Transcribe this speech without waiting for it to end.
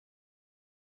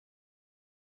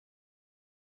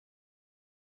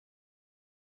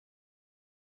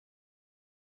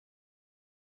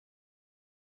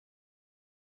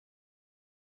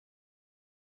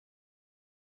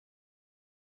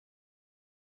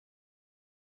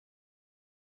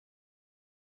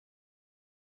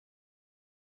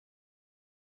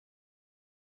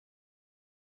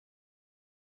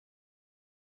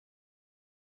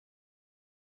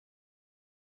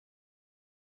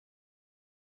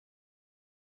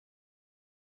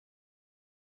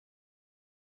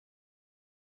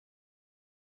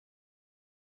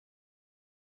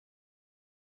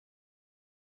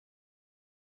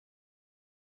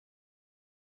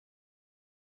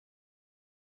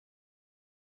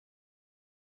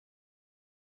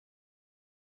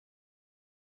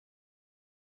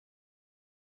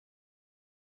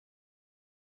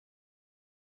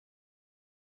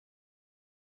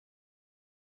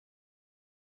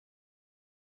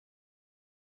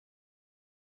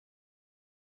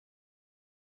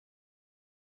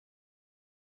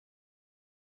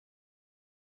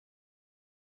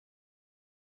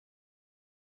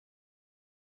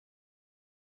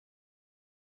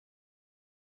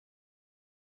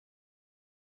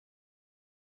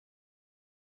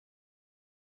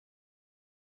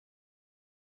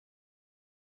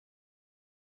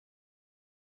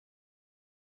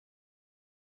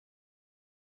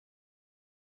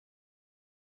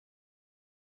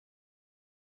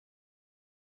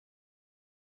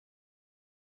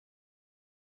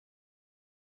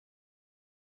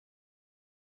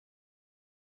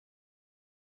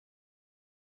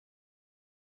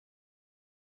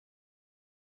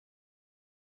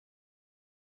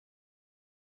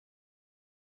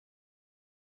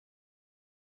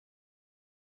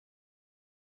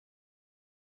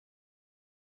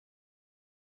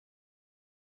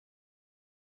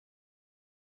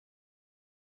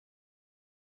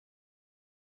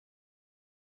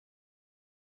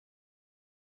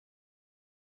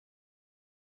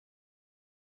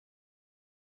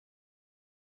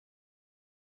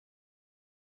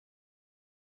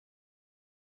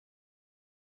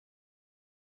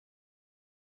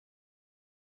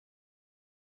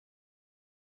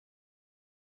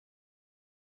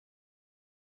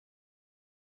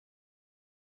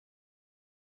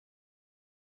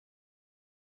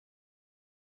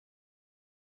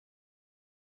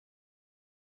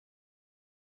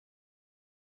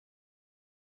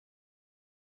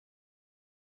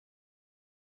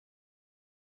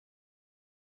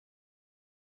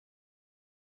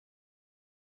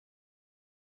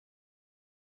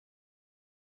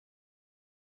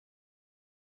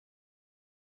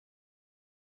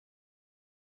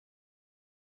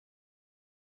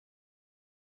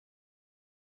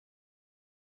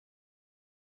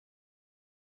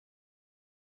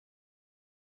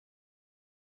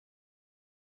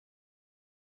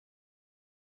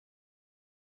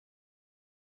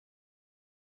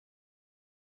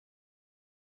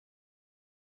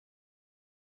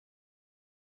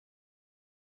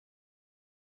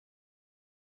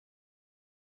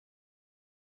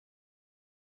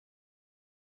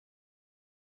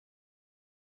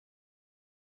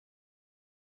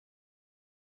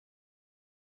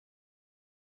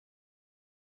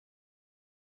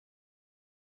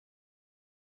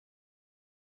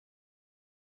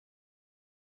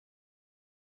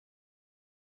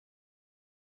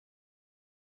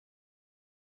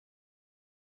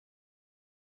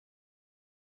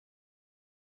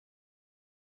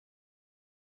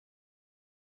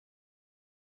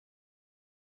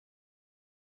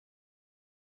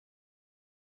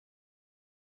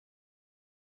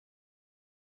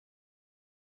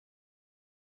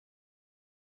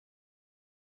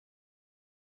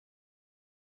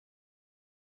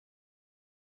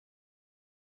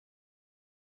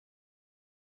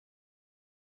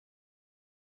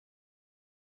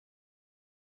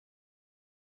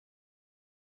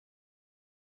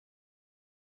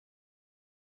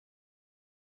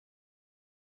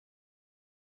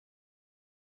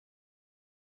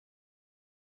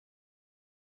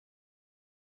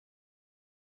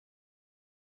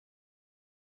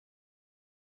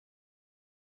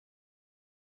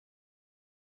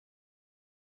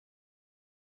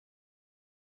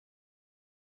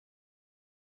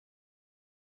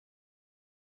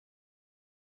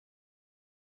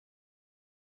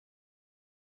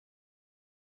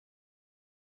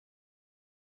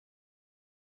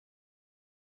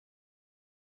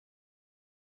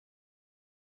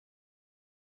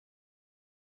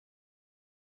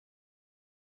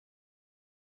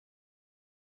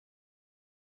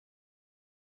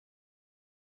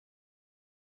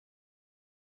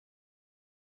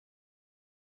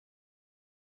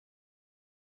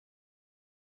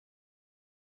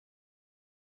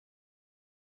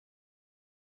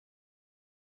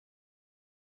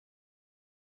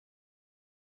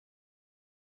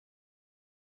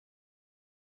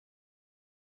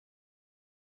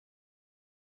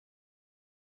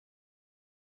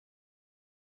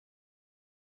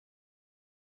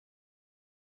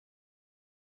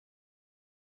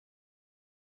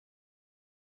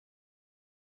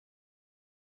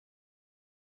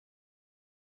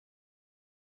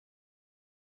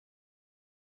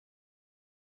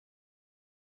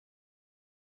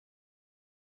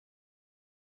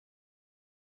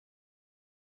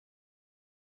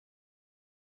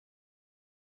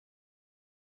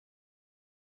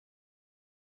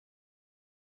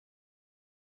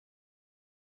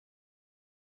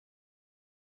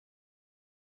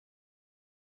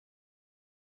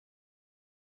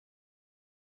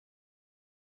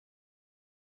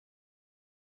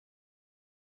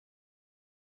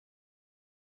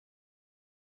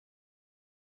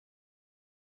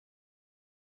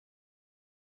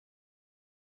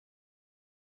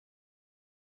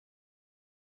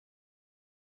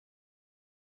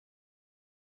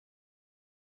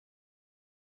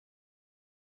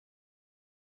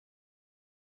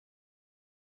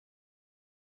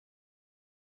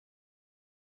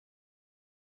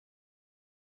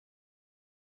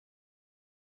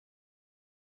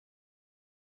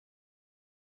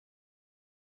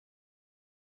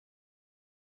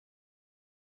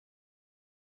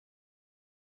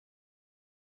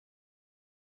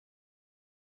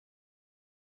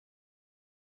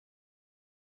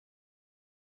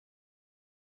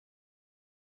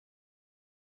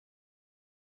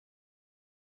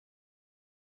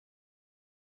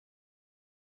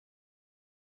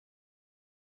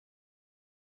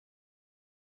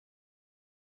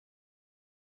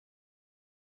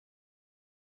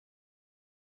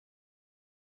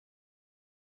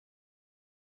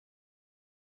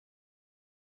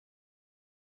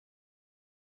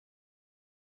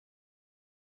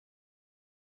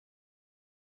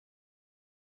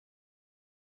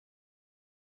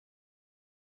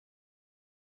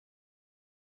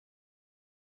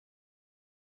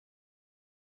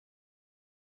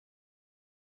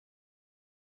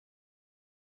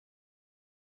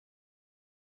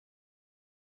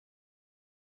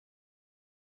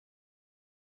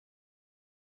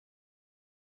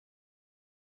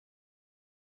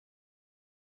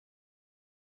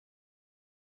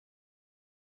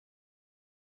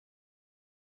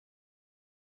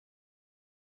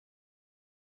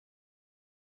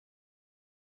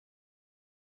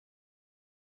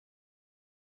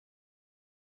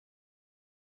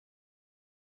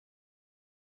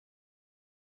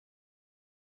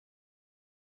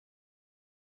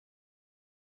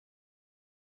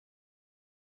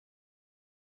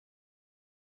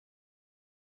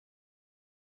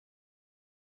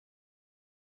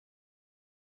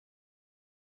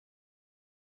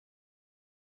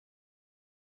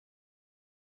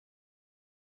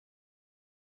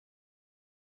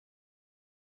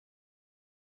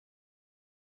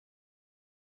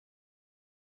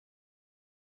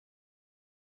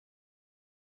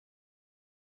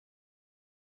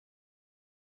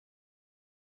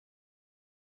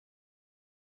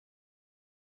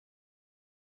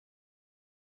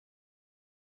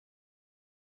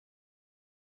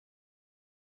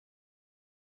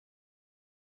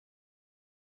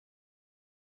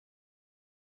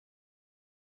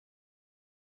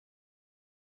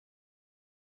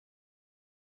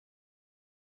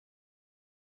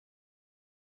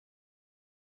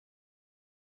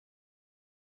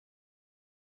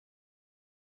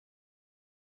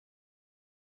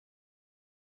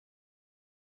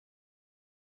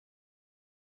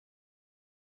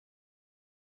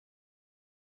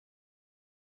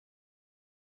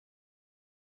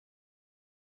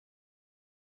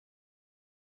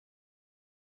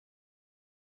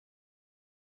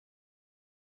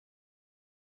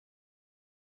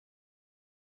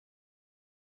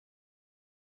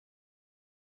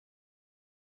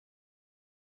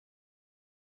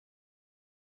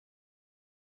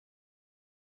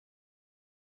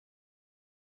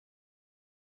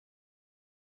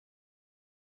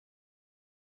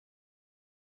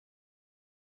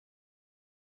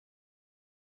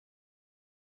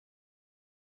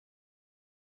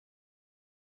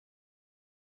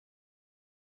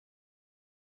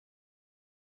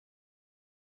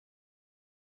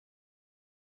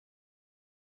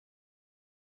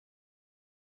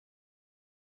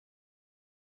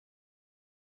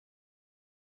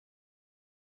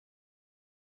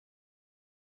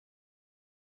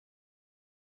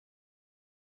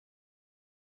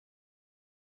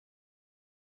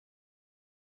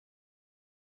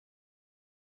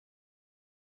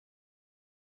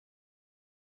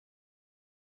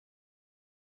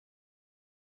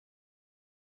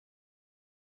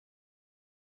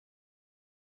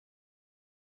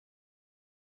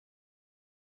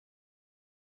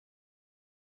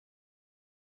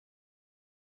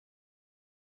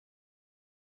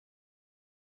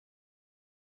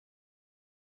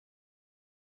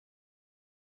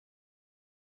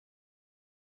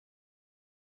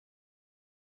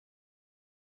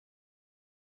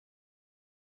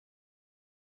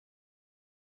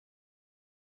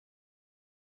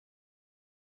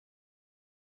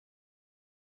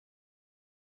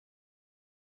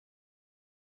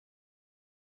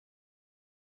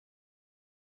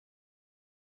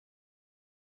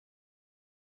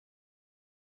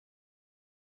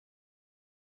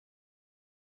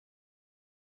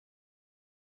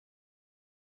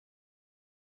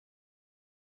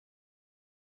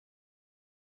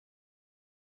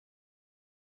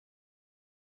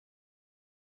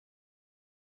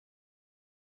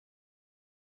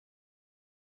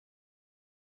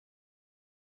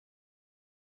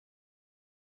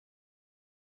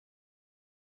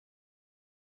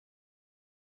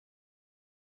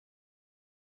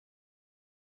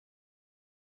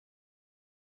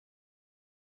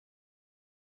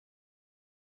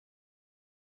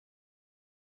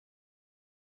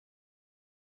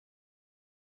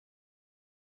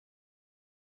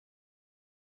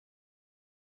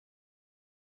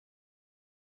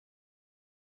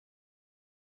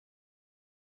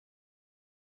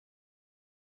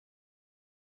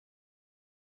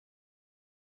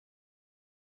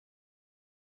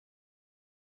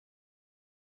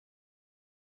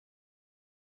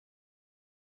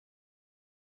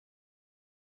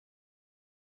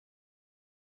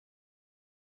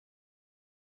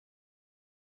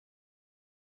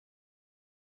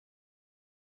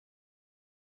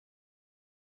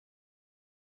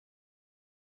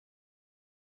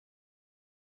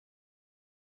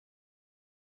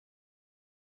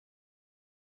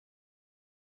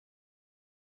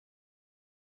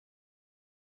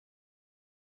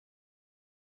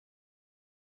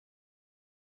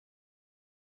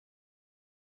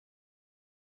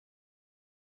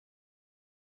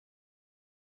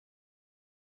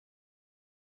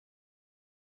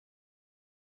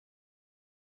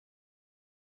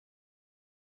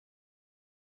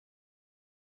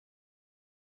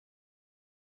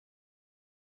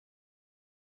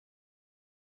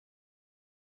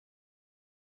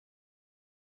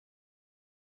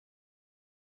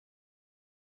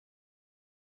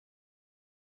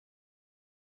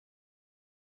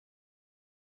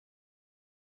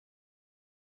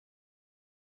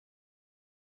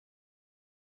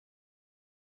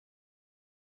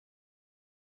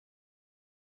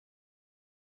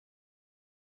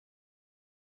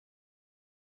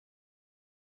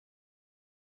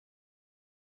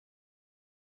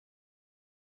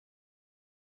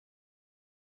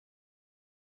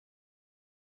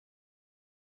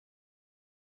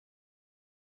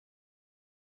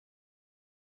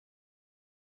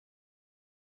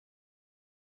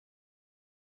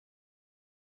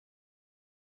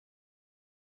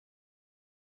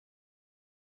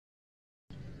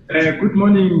Good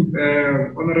morning,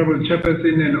 Honorable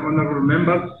Chairperson and Honorable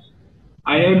Members.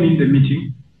 I am in the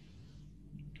meeting.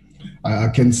 I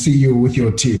can see you with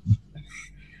your team.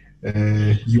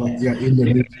 You are in the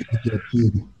meeting with your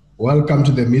team. Welcome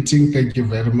to the meeting. Thank you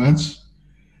very much.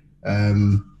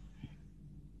 Do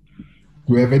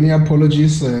we have any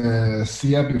apologies,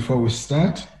 Sia, before we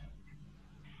start?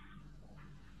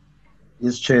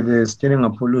 Yes, Chair, there's still an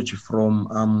apology from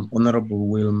Honorable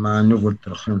Wilma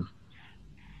Nuvotrahan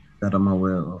that I'm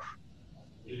aware of.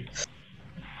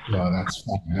 No, that's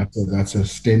fine. That's a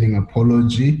standing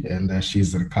apology, and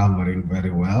she's recovering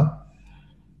very well.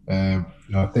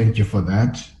 No, thank you for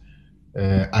that.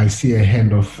 I see a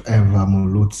hand of Eva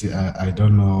Mulutsi. I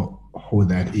don't know who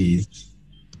that is.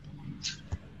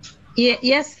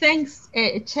 Yes, thanks,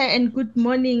 Chair, and good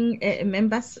morning,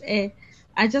 members.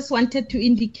 I just wanted to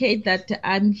indicate that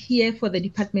I'm here for the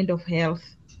Department of Health.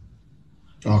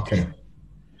 Okay.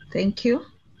 Thank you.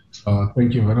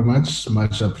 Thank you very much.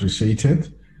 Much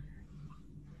appreciated.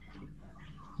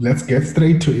 Let's get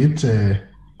straight to it,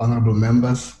 honorable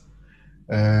members.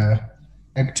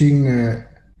 Acting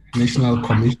National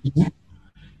Commissioner,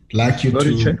 like you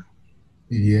Sorry, to... Chair.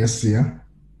 Yes, yeah.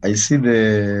 I see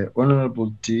the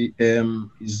Honorable DM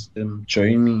is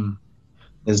joining,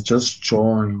 has just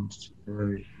joined.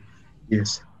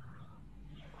 Yes.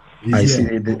 I see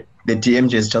the DM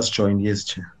has just joined, yes,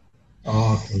 Chair.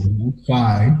 Okay,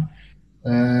 fine.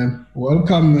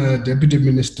 Welcome, Deputy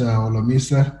Minister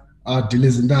Olomisa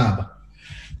Dilizindaba.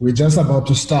 We're just about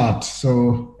to start,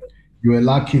 so you were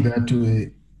lucky that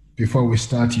before we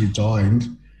start you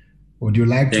joined. Would you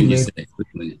like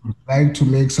to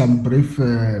make some brief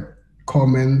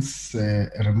comments,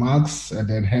 remarks, and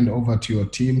then hand over to your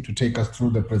team to take us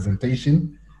through the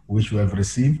presentation which we have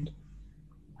received?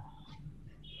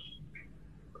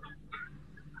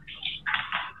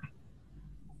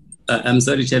 I'm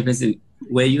sorry, Chairperson.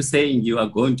 Were you saying you are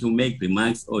going to make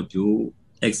remarks, or do you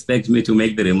expect me to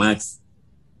make the remarks?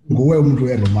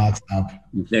 Remarks up.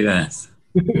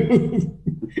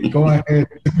 Go ahead.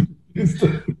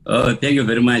 Oh, thank you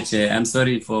very much. I'm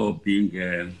sorry for being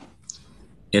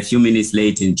a few minutes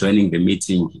late in joining the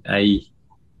meeting. I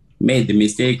made the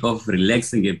mistake of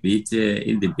relaxing a bit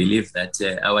in the belief that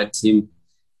our team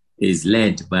is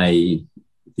led by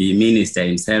the minister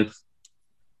himself.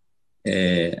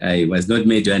 I was not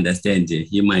made to understand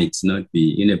he might not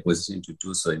be in a position to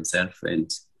do so himself,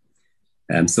 and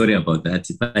I'm sorry about that.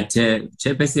 But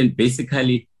Chairperson,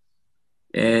 basically,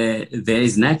 there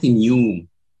is nothing new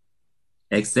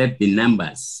except the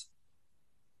numbers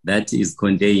that is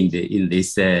contained in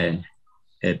this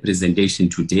presentation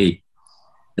today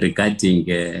regarding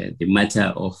the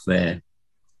matter of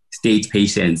state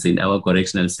patients in our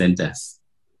correctional centers.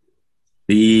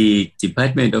 The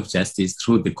Department of Justice,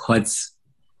 through the courts,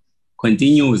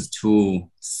 continues to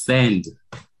send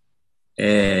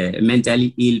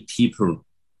mentally ill people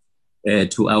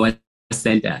to our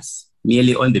centers,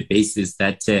 merely on the basis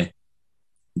that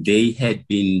they had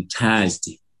been charged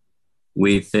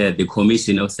with the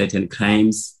commission of certain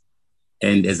crimes,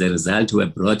 and as a result were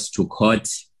brought to court.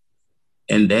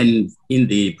 And then in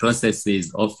the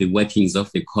processes of the workings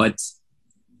of the court,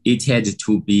 it had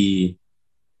to be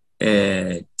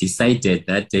decided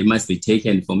that they must be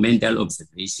taken for mental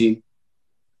observation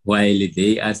while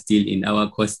they are still in our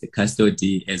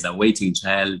custody as awaiting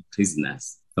trial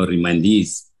prisoners or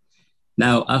remandees.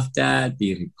 Now, after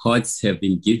the reports have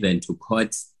been given to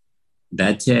courts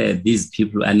that these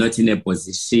people are not in a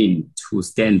position to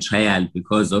stand trial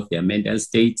because of their mental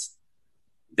state,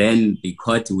 then the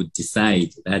court would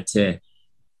decide that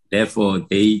therefore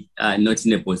they are not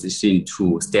in a position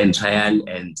to stand trial,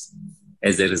 and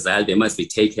as a result, they must be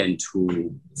taken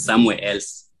to somewhere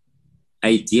else.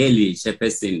 Ideally,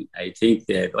 Chairperson, I think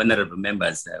the honorable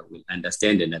members will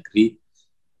understand and agree,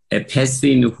 a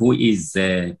person who is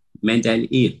mentally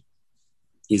ill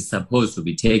is supposed to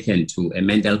be taken to a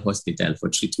mental hospital for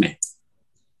treatment.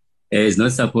 Is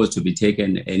not supposed to be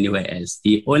taken anywhere else.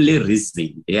 The only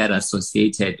reason they are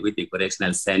associated with the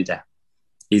correctional center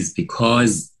is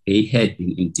because they had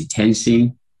been in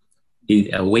detention,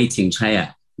 in awaiting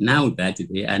trial. Now that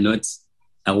they are not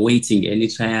awaiting any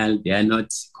trial, they are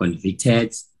not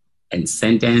convicted and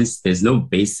sentenced, there's no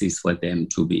basis for them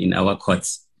to be in our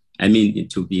courts.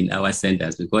 To be in our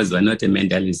centers, because we're not a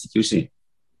mental institution.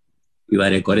 We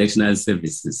are a correctional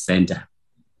services center,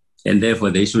 and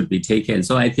therefore they should be taken.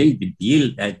 So I think the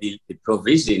bill, the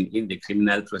provision in the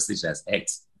Criminal Procedures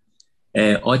Act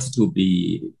ought to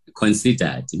be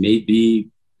considered, maybe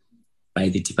by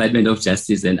the Department of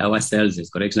Justice and ourselves as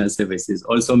correctional services.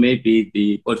 Also, maybe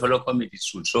the Portfolio Committee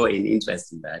should show an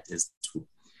interest in that as to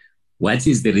what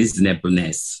is the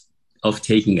reasonableness of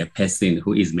taking a person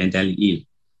who is mentally ill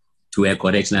to a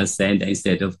correctional center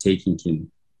instead of taking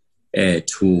him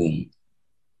to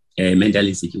a mental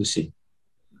institution?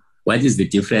 What is the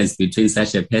difference between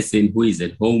such a person who is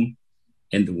at home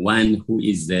and the one who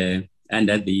is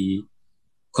under the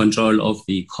control of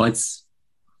the courts?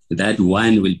 That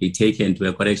one will be taken to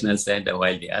a correctional center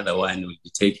while the other one will be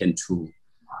taken to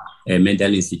a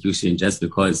mental institution just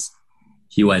because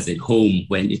he was at home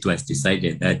when it was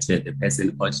decided that the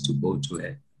person ought to go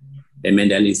to a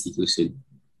mental institution.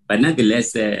 But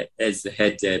nonetheless, as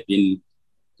had been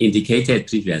indicated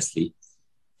previously,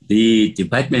 the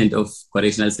Department of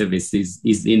Correctional Services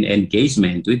is in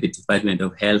engagement with the Department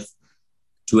of Health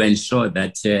to ensure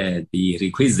that the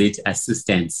requisite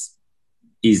assistance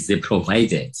is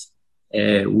provided.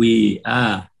 We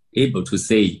are able to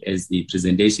say, as the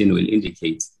presentation will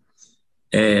indicate,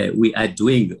 we are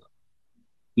doing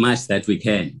much that we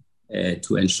can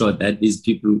to ensure that these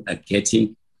people are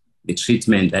getting the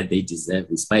treatment that they deserve,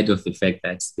 in spite of the fact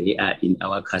that they are in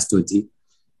our custody.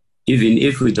 Even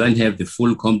if we don't have the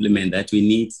full complement that we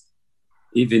need,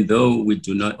 even though we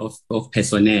do not of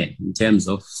personnel in terms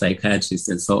of psychiatrists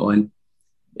and so on,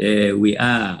 we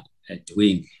are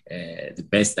doing the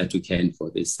best that we can for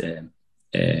this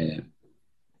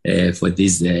for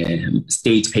these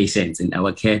state patients in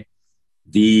our care.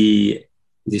 The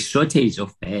shortage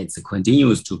of beds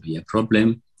continues to be a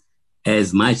problem,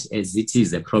 as much as it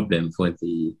is a problem for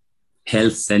the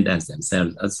health centers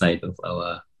themselves outside of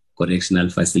our correctional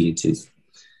facilities.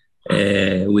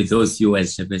 With those few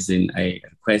words, Chairperson, I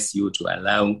request you to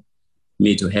allow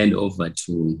me to hand over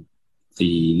to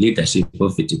the leadership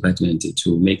of the department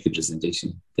to make the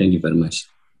presentation. Thank you very much.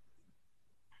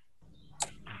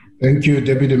 Thank you,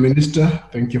 Deputy Minister.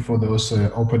 Thank you for those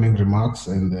opening remarks,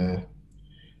 and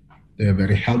they're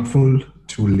very helpful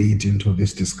to lead into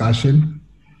this discussion.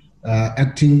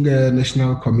 Acting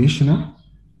National Commissioner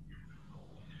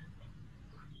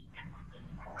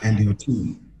and your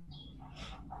team.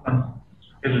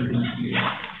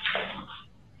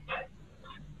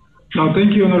 Now,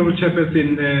 thank you, Honorable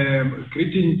Chairperson.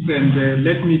 Greetings, and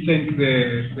let me thank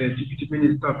the Deputy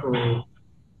Minister for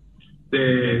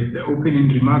the opening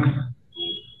remarks.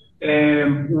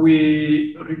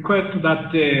 We request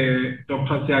that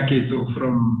Dr. Siakezo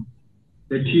from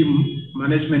the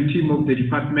management team of the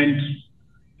department,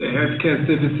 the Healthcare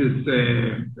Services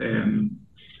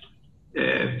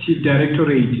Chief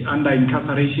Directorate under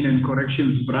Incarceration and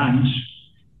Corrections Branch,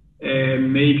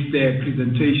 makes the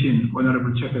presentation,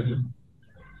 Honorable Chairperson.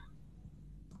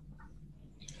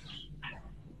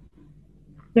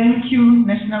 Thank you,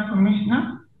 National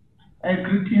Commissioner.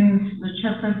 Greetings, the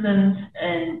Chairperson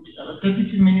and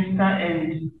Deputy Minister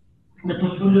and the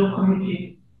Portfolio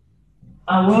Committee.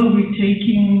 I will be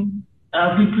presenting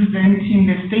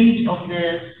the state of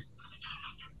the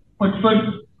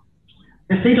portfolio,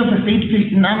 the state of the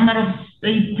number of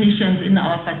state patients in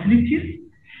our facilities,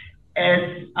 as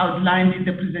outlined in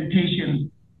the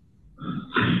presentation.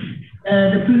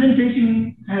 The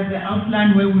presentation has the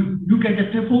outline where we look at the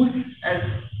purpose as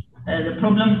the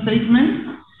problem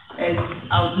statement as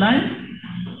outlined.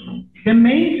 The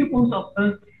main purpose of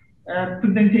this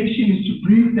presentation is to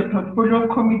brief the Portfolio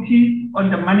Committee on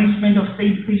the management of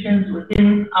state patients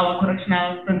within our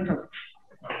correctional centers.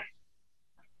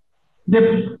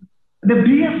 The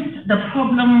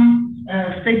problem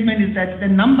statement is that the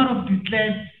number of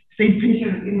declared state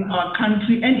patients in our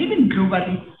country and even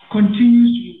globally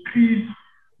continues to increase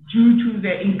due to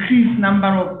the increased number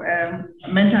of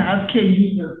mental health care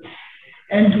users,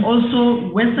 and also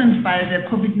worsened by the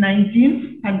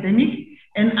COVID-19 pandemic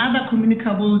and other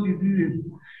communicable diseases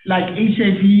like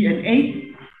HIV and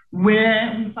AIDS,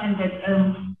 where we find that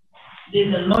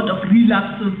there's a lot of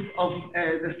relapses of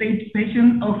the state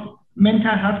patients, of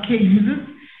mental health care users,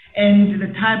 and the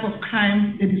type of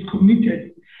crime that is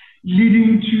committed,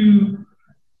 leading to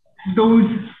those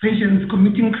patients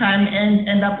committing crime and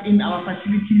end up in our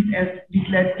facilities as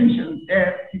declared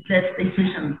state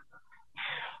patients.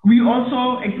 We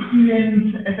also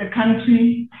experience as a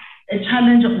country a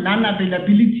challenge of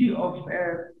non-availability of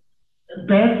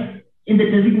beds in the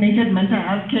designated mental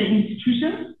health care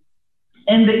institutions,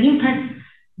 and this impact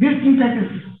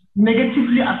is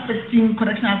negatively affecting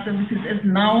correctional services, as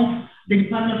now the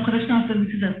Department of Correctional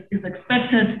Services is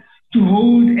expected to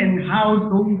hold and house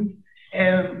those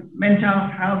mental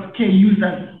health care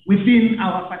users within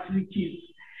our facilities.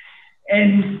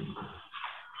 And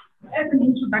as an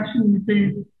introduction, we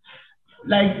say,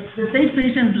 like the state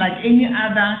patients, like any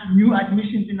other new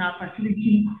admissions in our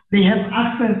facility, they have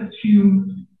access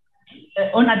to,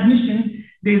 on admission,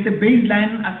 there's a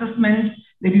baseline assessment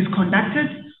that is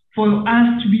conducted, for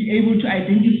us to be able to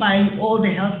identify all the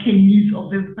healthcare needs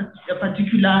of this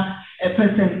particular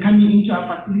person coming into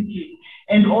our facility,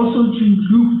 and also to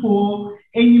look for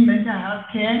any mental health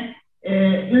care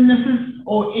illnesses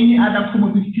or any other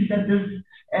comorbidities that this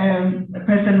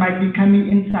person might be coming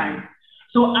inside.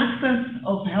 So access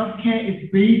of healthcare is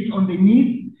based on the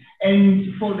needs,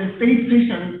 and for the state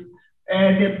patients,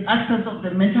 the access of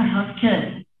the mental health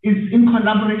care is in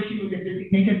collaboration with the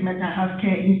designated mental health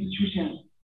care institutions.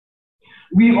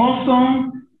 We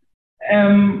also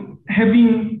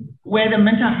having where the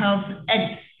Mental Health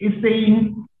Act is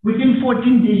saying within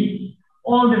 14 days,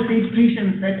 all the state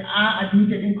patients that are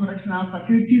admitted in correctional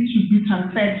facilities should be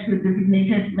transferred to the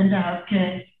designated mental health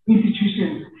care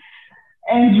institutions.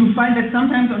 And you find that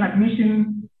sometimes on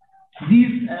admission,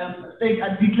 these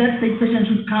declared state patients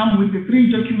should come with the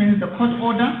 3 documents: the court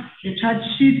order, the charge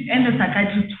sheet, and the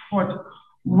psychiatrist report,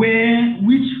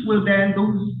 which will then,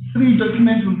 those 3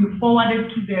 documents will be forwarded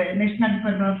to the National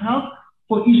Department of Health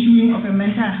for issuing of a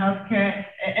mental health care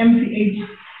MCH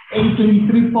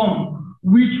 823 form,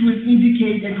 which will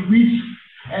indicate at which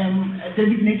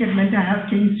designated mental health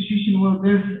care institution will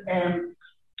this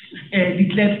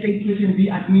declared state patient be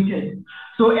admitted.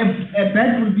 So a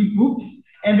bed will be booked,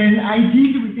 and then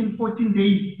ideally within 14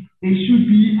 days, they should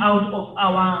be out of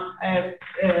our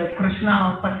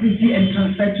correctional facility and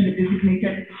transferred to the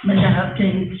designated mental health care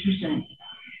institution.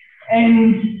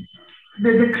 And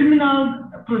the Criminal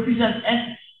Procedures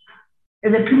Act,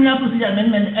 the Criminal Procedure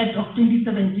Amendment Act of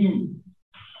 2017,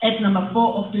 Act number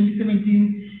 4 of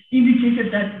 2017,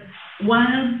 indicated that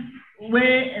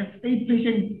where a state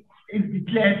patient is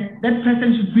declared, that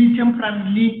person should be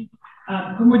temporarily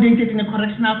accommodated in a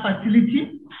correctional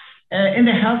facility, in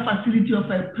the health facility of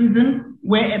a prison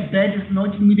where a bed is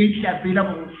not immediately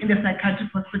available in the psychiatric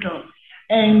hospital,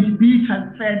 and be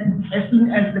transferred as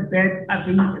soon as the bed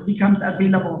becomes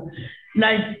available.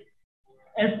 Like,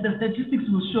 as the statistics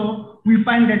will show, we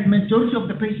find that majority of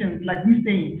the patients, like we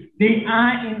say, they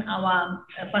are in our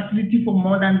facility for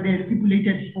more than the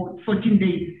stipulated 14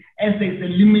 days, as there is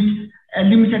a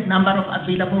limited number of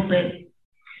available beds.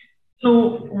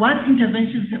 So what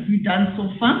interventions have we done so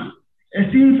far?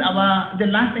 Since the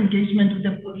last engagement with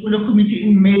the Portfolio Committee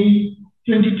in May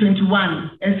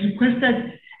 2021, as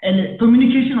requested, and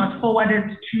communication was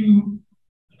forwarded to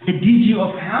the DG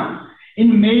of Health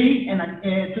in May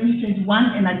 2021,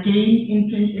 and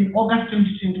again in August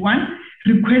 2021,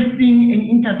 requesting an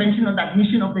intervention on the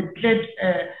admission of the declared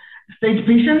state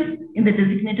patients in the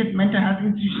designated mental health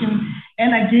institution,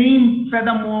 and again,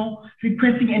 furthermore,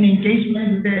 requesting an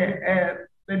engagement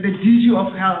with the DG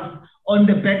of Health on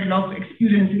the backlog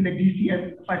experience in the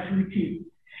DCS facility.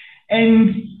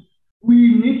 And we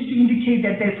need to indicate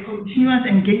that there's continuous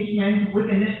engagement with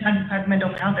the National Department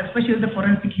of Health, especially the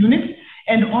forensic unit,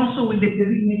 and also with the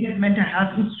designated mental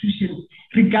health institutions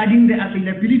regarding the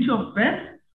availability of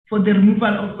beds for the removal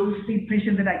of those state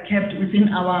patients that are kept within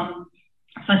our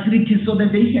facilities so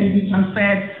that they can be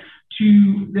transferred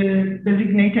to the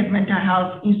designated mental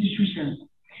health institutions.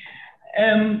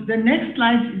 The next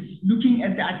slide is looking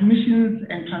at the admissions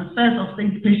and transfers of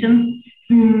state patients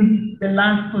since the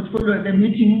last portfolio, the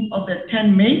meeting of the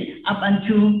 10 May up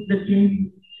until the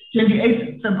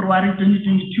 28th February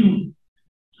 2022.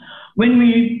 When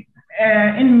we,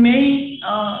 in May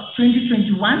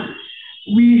 2021,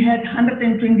 we had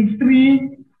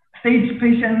 123 state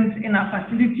patients in our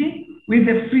facility, with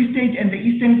the Free State and the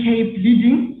Eastern Cape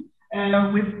leading,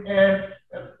 with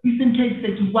Eastern Cape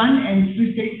 31 and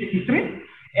Free State 33,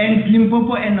 and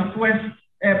Limpopo and Northwest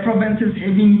provinces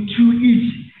having 2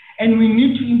 each. And we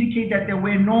need to indicate that there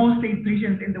were no state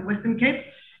patients in the Western Cape,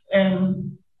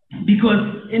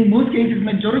 because in most cases,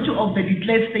 majority of the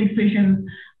declared state patients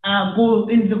go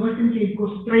in the Western Cape,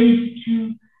 go straight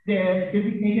to the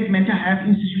designated mental health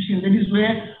institution. That is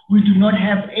where we do not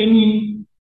have any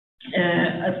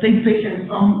state patients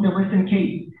from the Western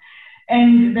Cape.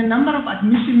 And the number of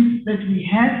admissions that we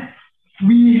had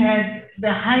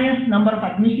the highest number of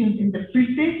admissions in the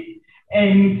Free State,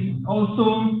 and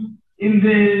also in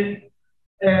the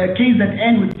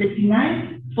KZN with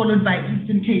 39, followed by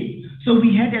Eastern Cape. So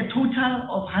we had a total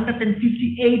of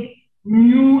 158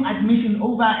 new admissions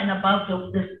over and above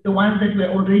the ones that were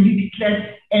already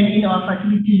declared and in our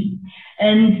facility.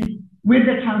 And with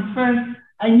the transfers,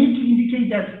 I need to indicate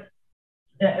that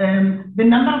the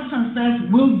number of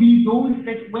transfers will be those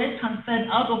that were transferred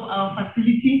out of our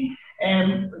facility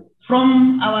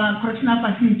from our correctional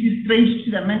facility straight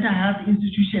to the mental health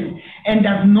institution, and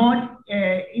does not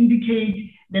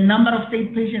indicate the number of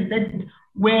state patients that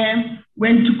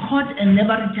went to court and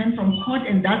never returned from court,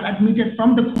 and thus admitted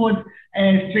from the court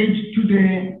straight to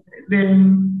the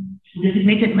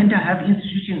designated mental health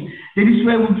institutions. That is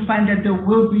where we find that there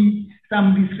will be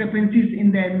some discrepancies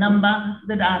in the numbers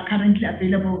that are currently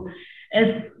available. As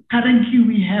currently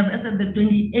we have, as of the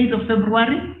 28th of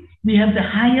February, we have the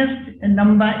highest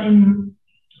number in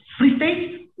Free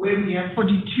State, where we have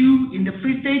 42 in the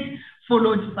Free State,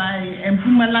 followed by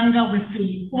Mpumalanga with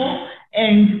 34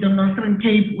 and the Northern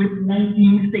Cape with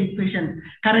 19 state patients.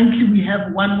 Currently, we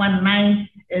have 119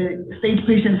 state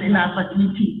patients in our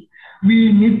facility.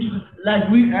 We need to,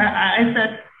 I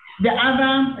said, the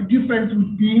other difference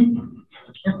would be,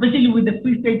 especially with the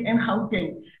Free State and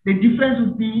Gauteng, the difference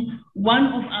would be one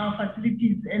of our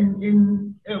facilities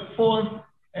in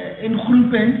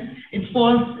Groenpen, it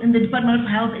falls in the Department of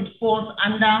Health, it falls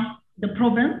under the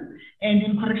province, and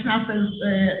in Correctional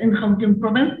in Gauteng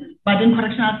province, but in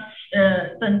Correctional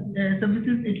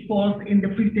services, it falls in the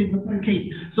Free State Northern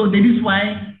Cape. So that is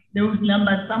why those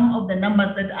numbers, some of the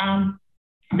numbers that are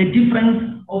the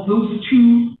difference of those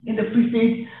two in the Free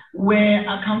State were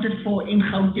accounted for in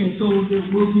Gauteng. So there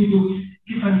will be those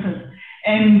differences.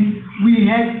 And we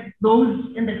had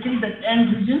those in the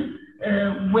KZN region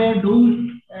where those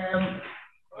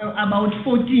about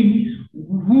 14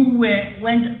 who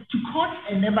went to court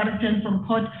and never returned from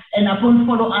court, and upon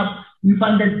follow-up, we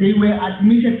found that they were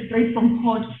admitted straight from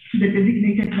court to the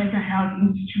designated mental health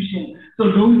institution. So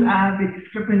those are the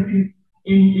discrepancies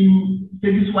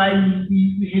that is why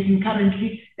we have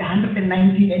currently the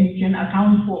 119, and we can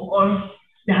account for all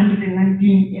the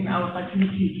 119 in our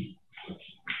facilities.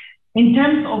 In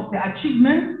terms of the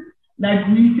achievement, like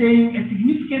we say, a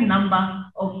significant number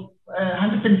of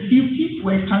 150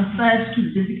 were transferred to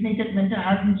the designated mental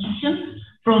health institution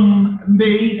from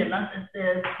May, the last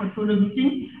portfolio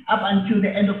meeting, up until the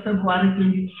end of February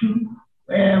 22,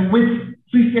 with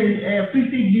Free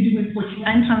State leading with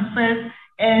 49 transfers,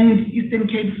 and Eastern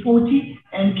Cape 40,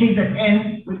 and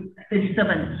KZN with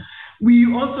 37. We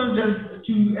also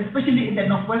especially in the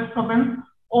Northwest Province,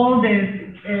 all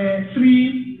the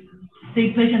 3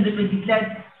 state patients that were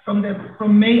declared from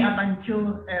May up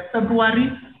until February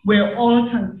were all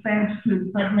transferred to the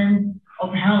Department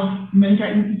of Health mental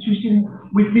institutions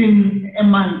within a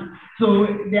month. So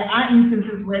there are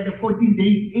instances where the 14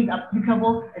 days is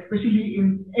applicable, especially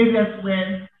in areas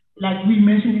where, like we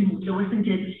mentioned in the Western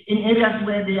Cape, in areas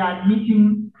where they are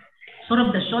meeting sort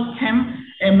of the short-term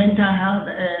mental health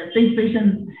state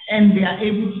patients, and they are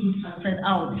able to be transferred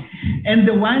out. And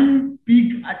the one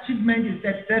big achievement is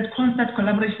that constant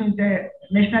collaboration with the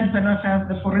National Department of Health,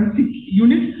 the forensic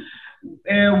unit,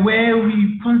 where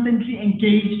we constantly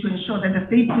engage to ensure that the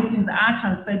state patients are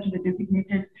transferred to the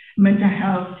designated mental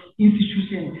health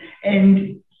institution.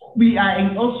 And we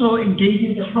are also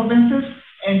engaging the provinces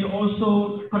and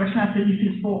also correctional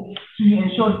services to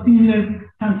ensure seamless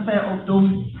transfer of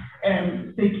those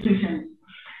state patients.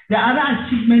 The other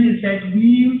achievement is that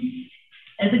we,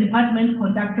 as a department,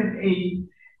 conducted a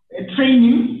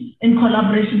training in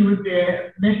collaboration with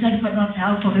the National Department of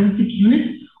Health Forensic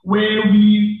Unit, where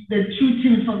the 2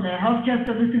 teams from the healthcare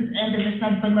services and the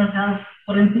National Department of Health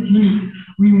Forensic Unit,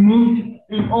 we moved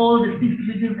in all the 6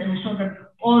 regions and ensured that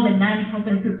all the 9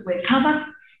 provinces were covered,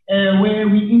 where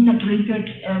we integrated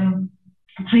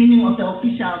training of the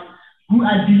officials who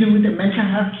are dealing with the mental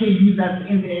health care users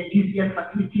in the DCS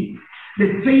facilities.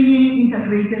 The training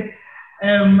integrated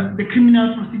the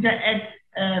Criminal Procedure Act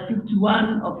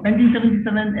 51 of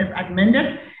 1977 as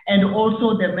amended, and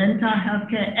also the Mental Health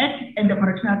Care Act and the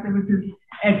Correctional Services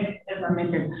Act as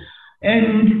amended.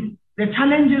 And the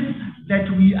challenges that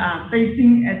we are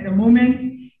facing at the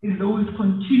moment is those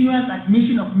continuous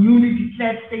admission of newly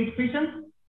declared state patients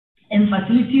in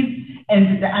facilities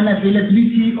and the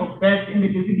unavailability of beds in the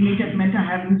designated mental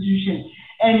health institution.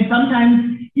 And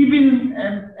sometimes even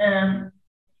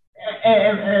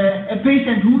a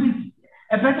person who is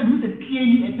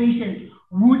clearly a patient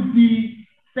would be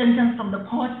sentenced from the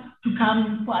court to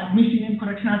come for admission in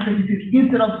correctional services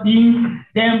instead of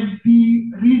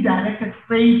be redirected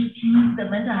straight to the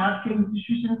mental health care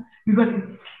institution, because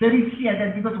it's very clear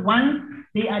that because once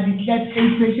they are declared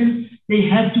state patients, they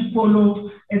have to follow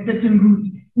a certain route.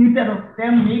 Instead of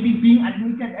them maybe being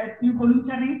admitted as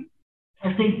involuntary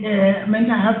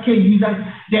mental health care users,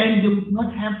 then they would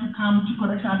not have to come to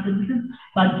correctional services,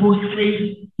 but go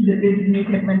straight to the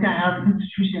designated mental health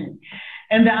institution.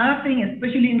 And the other thing,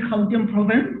 especially in Gauteng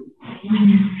province,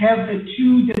 we have the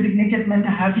 2 designated mental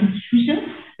health institutions,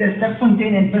 the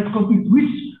Sterkfontein and Westkoppies,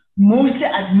 which mostly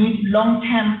admit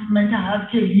long-term mental health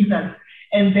care users,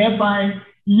 and thereby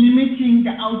limiting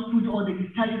the output or the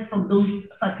discharges from those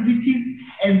facilities,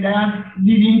 and thus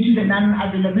leading to the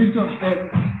non-availability of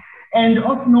beds. And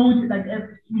of note, like as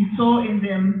we saw in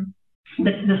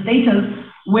the status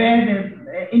where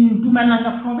in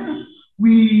Mpumalanga province,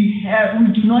 we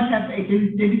do not have a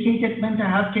dedicated mental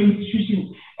health care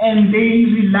institution, and they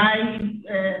rely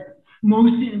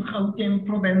mostly in Gauteng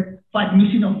province for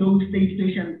admission of those state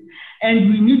patients.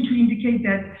 And we need to indicate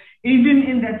that even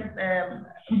in that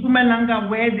Mpumalanga,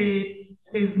 where there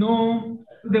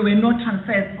were no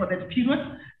transfers for that period,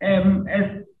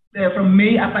 from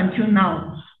May up until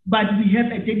now. But we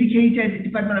have a dedicated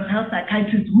Department of Health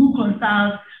psychiatrist who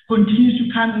continues to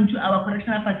come into our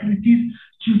correctional facilities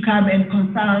to come and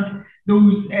consult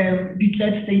those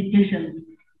declared state patients.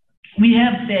 We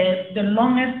have the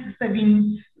longest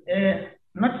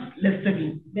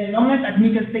the longest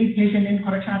admitted state patient in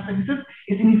correctional services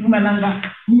is in Mpumalanga,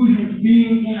 who has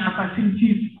been in our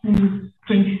facilities since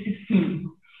 2016.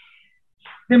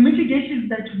 The mitigations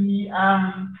that we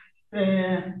are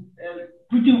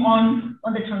putting on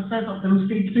the transfers of those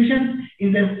state patients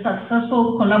is a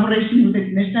successful collaboration with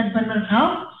the National Department of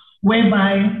Health,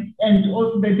 whereby and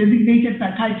also the designated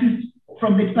psychiatrists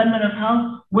from the Department of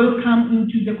Health will come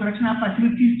into the correctional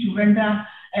facilities to render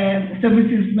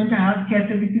mental health care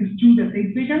services to the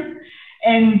state patients.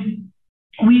 And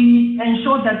we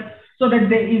ensure that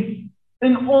there is,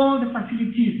 in all the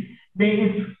facilities, there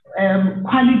is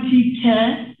quality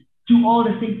care to all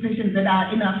the state patients that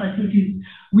are in our facilities.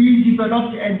 We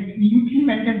developed and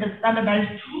implemented the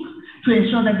standardized tools to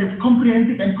ensure that there's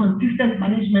comprehensive and consistent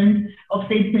management of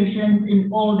state patients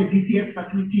in all the DCS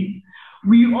facilities.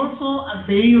 We also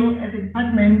avail, as a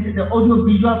department, the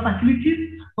audiovisual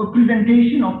facilities for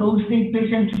presentation of those state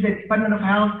patients to the Department of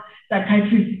Health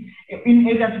psychiatrists in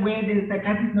areas where the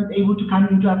psychiatrist is not able to come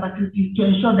into our facilities, to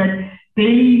ensure that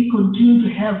they continue to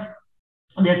have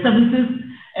their services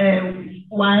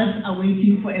whilst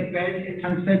awaiting for a bed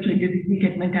transfer to a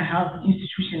designated mental health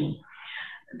institution.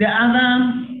 The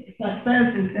other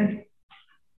success is that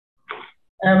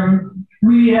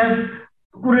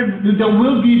there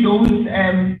will be those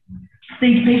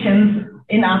state patients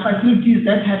in our facilities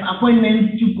that have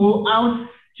appointments to go out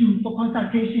for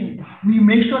consultation. We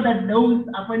make sure that those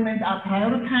appointments are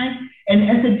prioritized and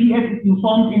SAPS is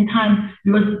informed in time,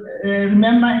 because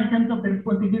remember, in terms of the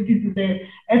responsibilities, it's the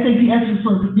SAPS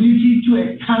responsibility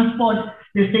to transport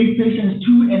the state patients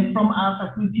to and from our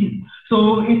facilities.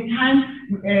 So in time,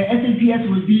 SAPS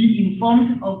will be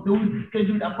informed of those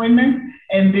scheduled appointments,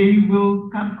 and they will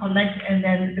come collect, and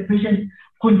then the patients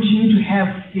continue to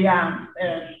have their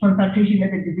consultation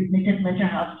at a designated mental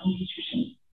health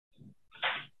institution.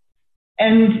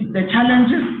 And the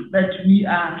challenges that we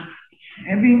are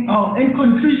having, in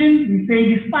conclusion, we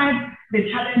say despite the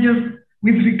challenges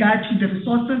with regard to the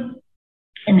resources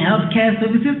and healthcare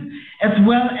services, as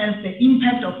well as the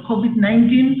impact of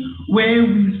COVID-19, where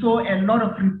we saw a lot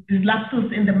of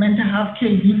relapses in the mental health care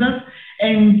users,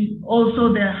 and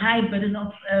also the high burden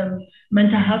of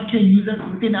mental health care users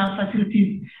within our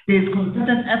facilities. There's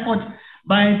concerted effort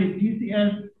by the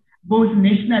DCS, both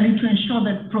nationally, to ensure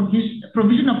that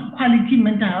provision of quality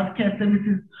mental health care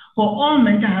services for all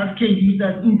mental health care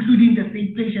users, including the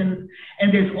state patients.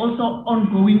 And there's also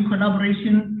ongoing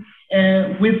collaboration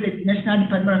with the National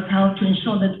Department of Health to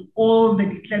ensure that all the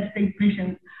declared state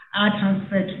patients are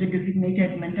transferred to the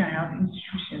designated mental health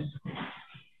institutions.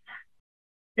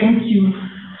 Thank you.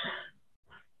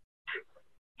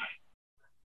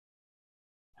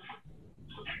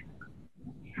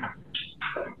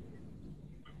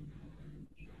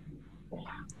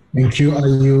 Thank you.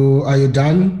 Are you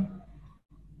done?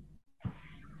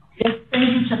 Yes,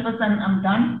 thank you, Chairperson. I'm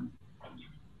done.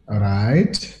 All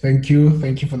right. Thank you.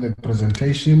 Thank you for the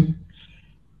presentation.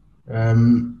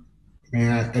 May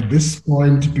I, at this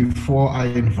point, before I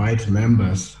invite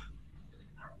members,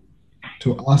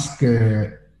 to ask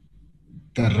the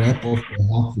rep of the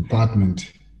health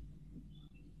department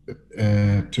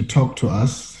to talk to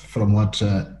us from what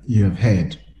you have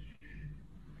heard.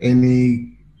 Any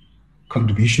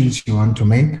contributions you want to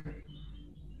make?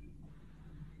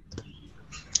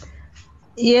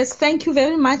 Yes, thank you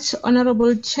very much,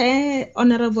 Honorable Chair,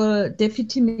 Honorable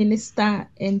Deputy Minister,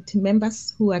 and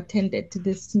members who attended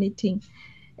this meeting.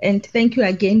 And thank you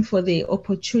again for the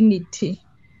opportunity.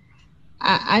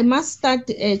 I must start,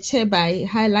 Chair, by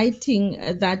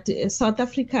highlighting that South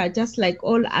Africa, just like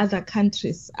all other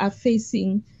countries, are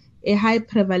facing a high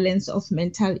prevalence of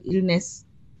mental illness,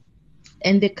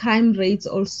 and the crime rates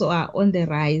also are on the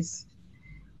rise.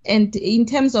 And in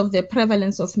terms of the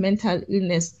prevalence of mental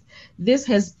illness, this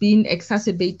has been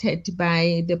exacerbated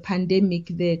by the pandemic,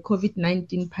 the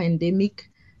COVID-19 pandemic,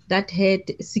 that had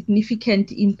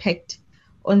significant impact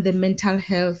on the mental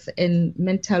health and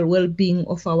mental well-being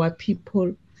of our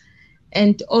people.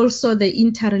 And also the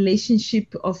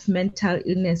interrelationship of mental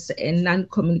illness and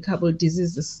non-communicable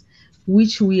diseases,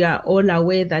 which we are all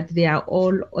aware that they are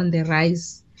all on the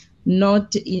rise,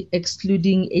 not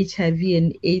excluding HIV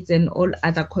and AIDS and all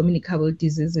other communicable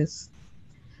diseases.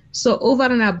 So over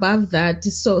and above that,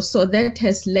 so that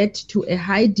has led to a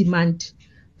high demand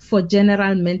for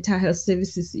general mental health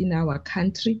services in our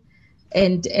country.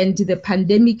 And the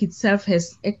pandemic itself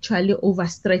has actually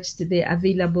overstretched the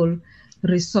available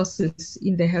resources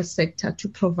in the health sector to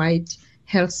provide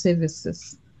health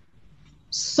services.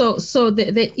 So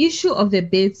the issue of the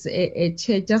beds,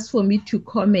 Chair, just for me to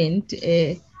comment,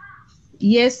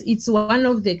 yes, it's one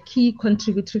of the key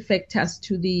contributory factors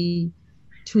to the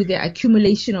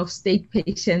accumulation of state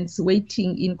patients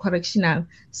waiting in correctional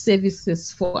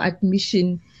services for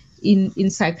admission in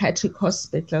psychiatric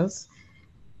hospitals.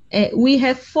 We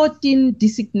have 14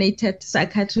 designated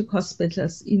psychiatric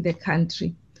hospitals in the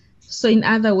country. So in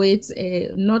other words,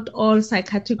 not all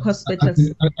psychiatric hospitals...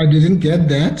 I didn't get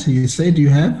that. You said you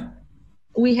have?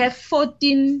 We have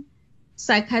 14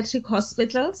 psychiatric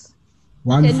hospitals.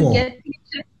 14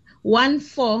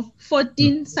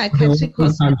 psychiatric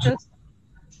hospitals.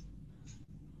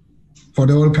 For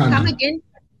the whole country? Come again?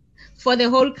 For the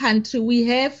whole country. We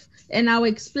have, and I'll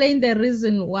explain the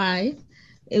reason why.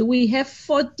 We have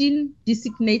 14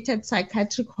 designated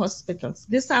psychiatric hospitals.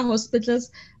 These are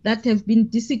hospitals that have been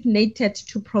designated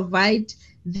to provide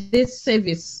this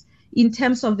service in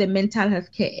terms of the Mental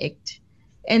Health Care Act.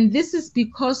 And this is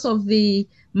because of the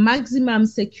maximum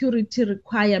security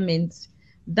requirements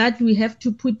that we have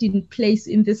to put in place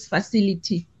in this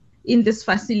facility,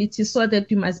 so that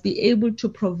we must be able to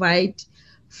provide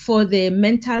for the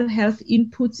mental health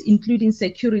inputs, including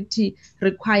security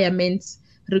requirements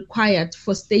required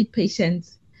for state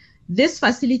patients. This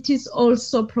facilities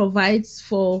also provides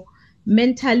for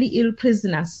mentally ill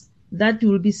prisoners that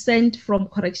will be sent from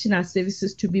correctional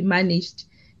services to be managed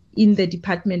in the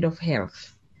Department of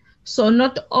Health. So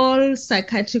not all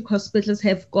psychiatric hospitals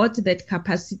have got that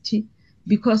capacity,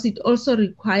 because it also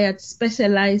required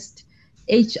specialized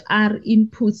HR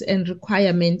inputs and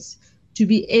requirements to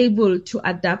be able to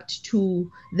adapt to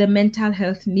the mental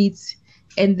health needs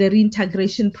and the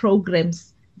reintegration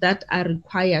programs that are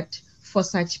required for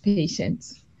such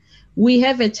patients. We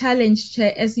have a challenge,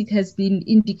 Chair, as it has been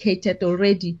indicated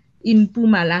already, in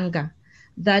Mpumalanga,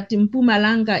 that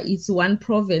Mpumalanga is one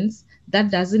province that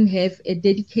doesn't have a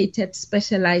dedicated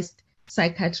specialized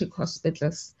psychiatric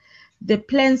hospitals. The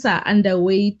plans are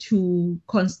underway to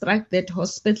construct that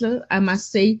hospital, I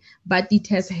must say, but it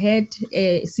has had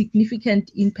a significant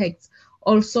impact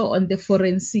also on the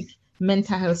forensic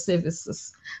mental health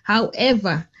services.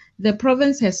 However, the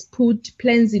province has put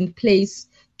plans in place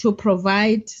to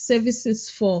provide services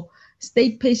for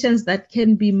state patients that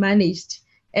can be managed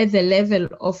at the level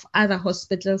of other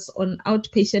hospitals on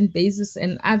outpatient basis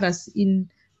and others in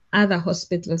other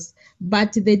hospitals.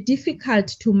 But the difficult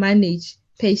to manage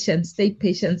patients, state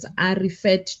patients, are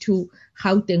referred to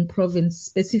Gauteng province,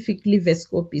 specifically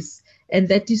Veskopis. And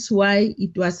that is why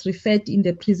it was referred in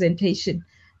the presentation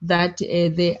that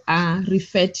they are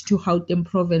referred to Gauteng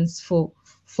province for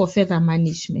further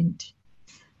management.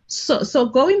 So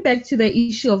going back to the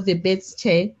issue of the beds,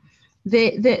 Chair,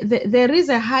 there is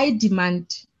a high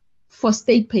demand for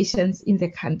state patients in the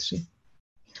country.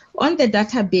 On the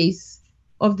database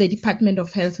of the Department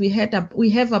of Health, we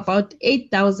have about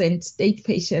 8,000 state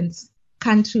patients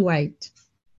countrywide.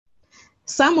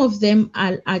 Some of them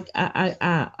are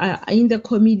in the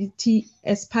community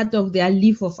as part of their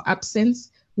leave of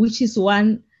absence, which is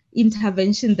one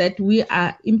intervention that we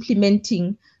are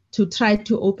implementing to try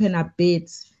to open up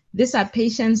beds. These are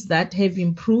patients that have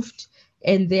improved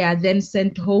and they are then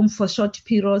sent home for short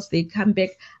periods. They come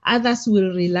back. Others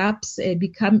will relapse,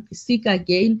 become sick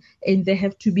again, and they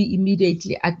have to be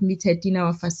immediately admitted in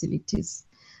our facilities.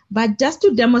 But just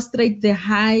to demonstrate the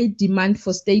high demand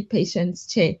for state patients,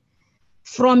 Chair,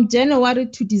 from January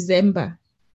to December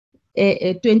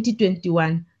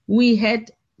 2021, we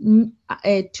had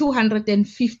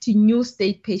 250 new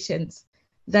state patients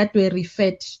that were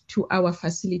referred to our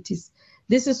facilities.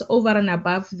 This is over and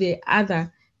above the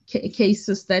other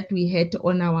cases that we had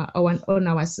on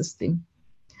our system.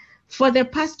 For the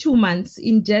past 2 months,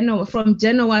 from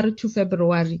January to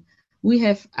February, we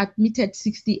have admitted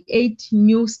 68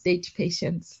 new state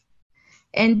patients.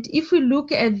 And if we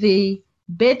look at the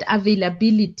bed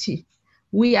availability,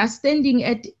 we are standing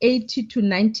at 80 to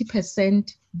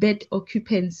 90% bed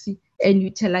occupancy and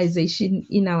utilization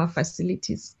in our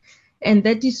facilities. And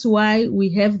that is why we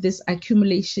have this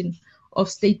accumulation of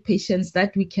state patients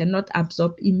that we cannot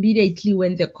absorb immediately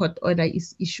when the court order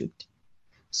is issued.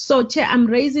 So, Chair, I'm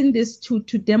raising this to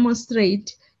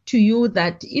demonstrate to you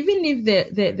that even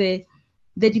if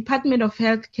the Department of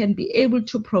Health can be able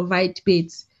to provide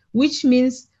beds, which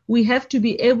means we have to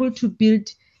be able to build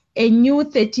a new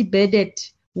 30-bedded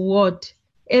ward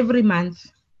every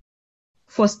month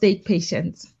for state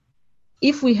patients.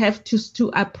 If we have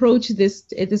to approach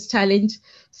this challenge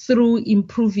through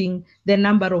improving the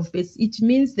number of beds, it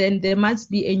means then there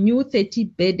must be a new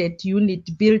 30-bedded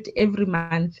unit built every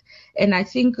month. And I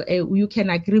think you can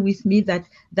agree with me that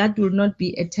that will not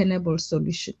be a tenable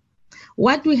solution.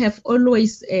 What we have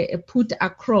always put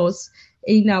across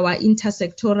in our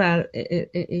intersectoral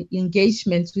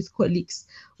engagements with colleagues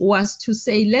was to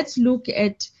say, let's look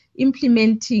at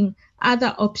implementing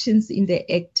other options in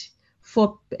the Act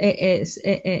for the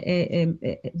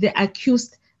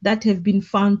accused that have been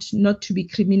found not to be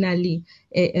criminally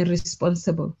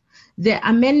responsible. The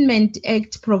Amendment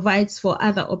Act provides for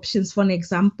other options, for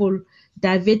example,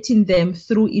 diverting them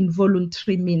through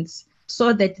involuntary means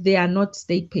so that they are not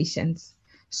state patients.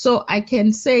 So I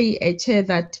can say, Chair,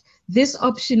 that this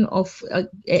option of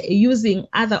using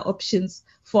other options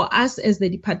for us as the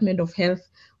Department of Health,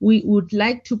 we would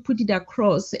like to put it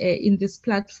across in this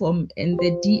platform and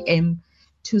the DM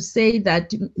to say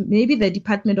that maybe the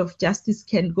Department of Justice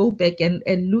can go back and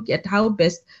look at how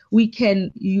best we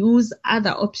can use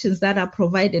other options that are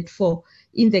provided for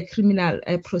in the Criminal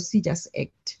Procedures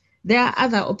Act. There are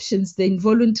other options, the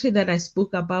involuntary that I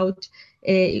spoke about,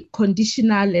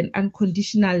 conditional and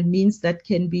unconditional means that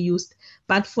can be used.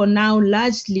 But for now,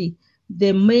 largely,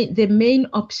 the main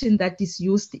option that is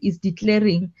used is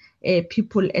declaring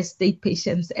people as state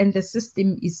patients, and the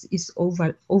system is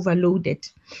overloaded.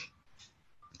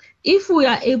 If we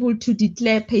are able to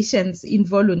declare patients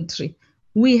involuntary,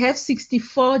 we have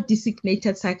 64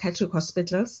 designated psychiatric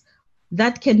hospitals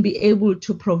that can be able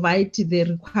to provide the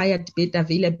required bed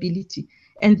availability.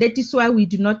 And that is why we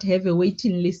do not have a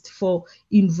waiting list for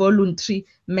involuntary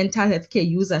mental health care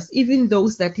users, even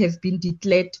those that have been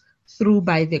declared through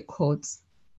by the courts.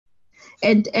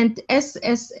 And as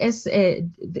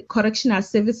the Correctional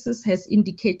Services has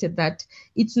indicated that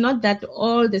it's not that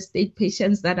all the state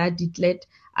patients that are declared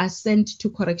are sent to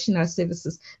Correctional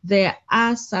Services. There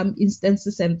are some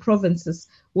instances and provinces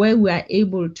where we are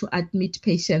able to admit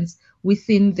patients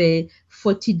within the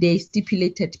 40-day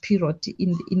stipulated period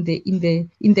in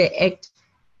the Act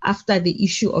after the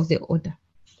issue of the order.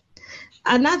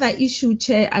 Another issue,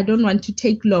 Chair, I don't want to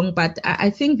take long, but I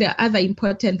think the other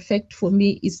important fact for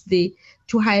me is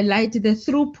to highlight the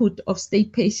throughput of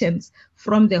state patients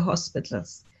from the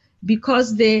hospitals,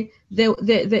 because the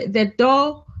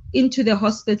door into the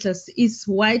hospitals is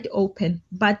wide open,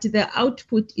 but the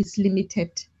output is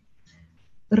limited.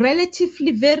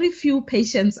 Relatively very few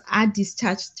patients are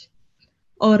discharged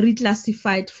or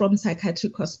reclassified from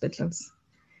psychiatric hospitals.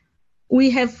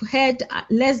 We have had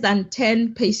less than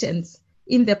 10 patients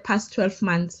in the past 12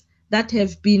 months that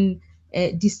have been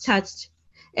discharged.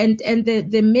 And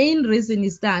the main reason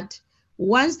is that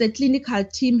once the clinical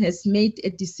team has made a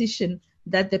decision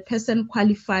that the person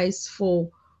qualifies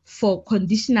for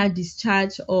conditional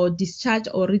discharge or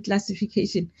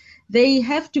reclassification, they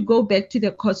have to go back to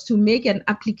the courts to make an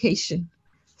application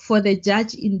for the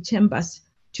judge in chambers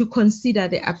to consider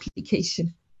the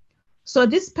application. So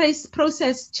this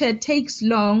process, Chair, takes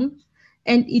long,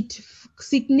 and it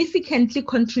significantly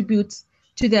contributes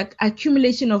to the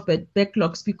accumulation of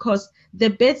backlogs because the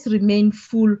beds remain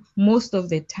full most of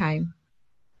the time.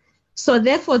 So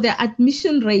therefore, the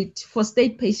admission rate for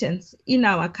state patients in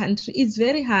our country is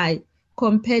very high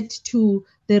compared to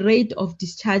the rate of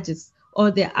discharges or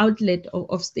the outlet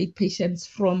of state patients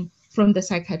from the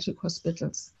psychiatric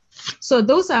hospitals. So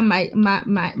those are my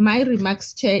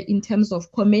remarks, Chair, in terms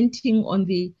of commenting on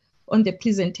the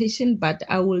presentation, but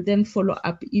I will then follow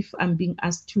up if I'm being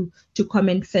asked to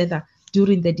comment further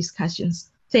during the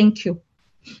discussions. Thank you.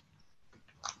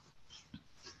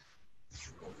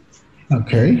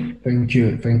 Okay, thank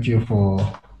you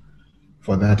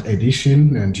for that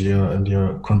addition and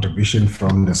your contribution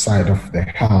from the side of the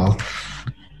health.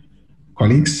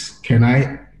 Colleagues, can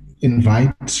I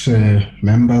invite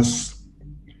members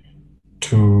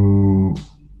to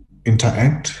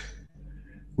interact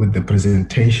with the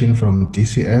presentation from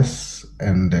DCS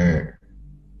and the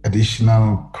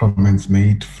additional comments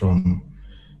made from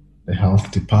the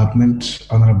Health Department?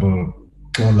 Honorable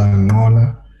Xola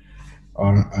Ngola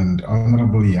and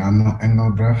Honorable Yano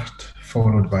Engelbrecht,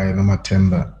 followed by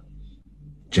Nomathemba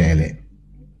Jele,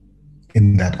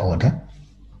 in that order.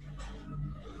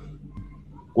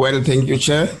 Well, thank you,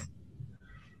 Chair.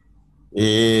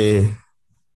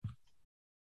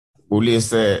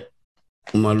 Ulise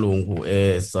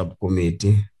Malungu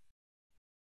Subcommittee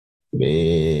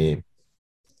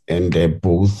and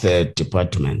both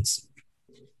departments.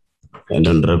 And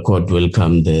on record,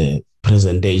 welcome the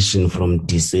presentation from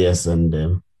DCS and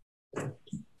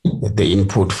the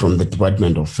input from the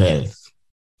Department of Health.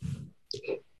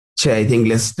 Chair, I think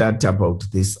let's start about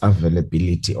this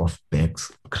availability of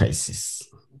beds crisis.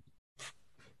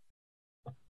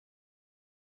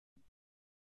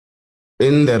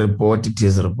 In the report, it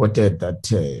is reported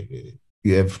that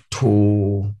you have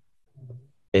two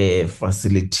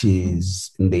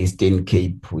facilities in the Eastern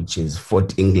Cape, which is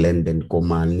Fort England and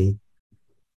Komani.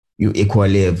 You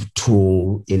equally have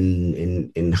two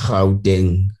in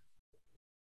Gauteng,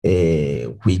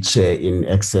 which in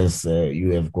excess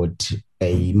you have got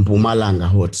a Mpumalanga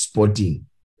hotspotting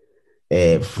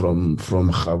from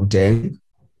Gauteng,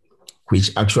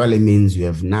 which actually means you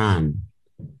have none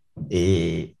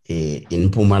in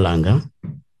Mpumalanga.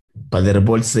 But the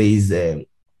report says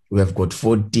we have got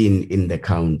 14 in the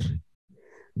country.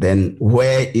 Then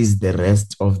where is the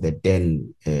rest of the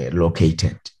 10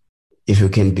 located? If you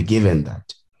can be given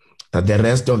that the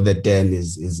rest of the 10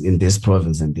 is in this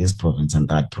province and this province and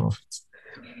that province.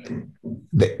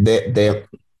 The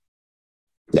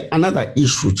another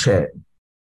issue, Chair,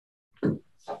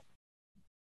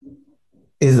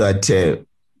 is that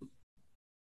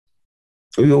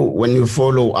when you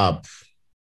follow up,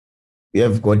 you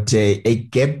have got a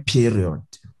gap period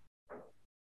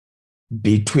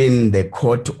between the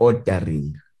court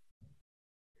ordering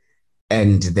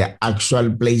and the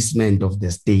actual placement of the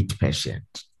state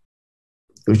patient,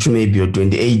 which may be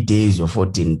 28 days or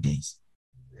 14 days.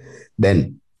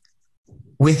 Then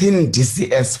within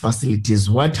DCS facilities,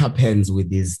 what happens with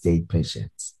these state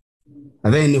patients?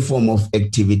 Are there any form of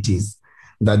activities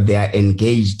that they are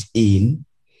engaged in?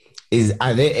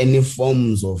 Are there any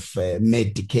forms of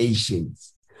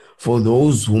medications for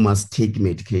those who must take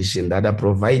medication that are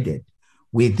provided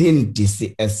within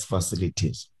DCS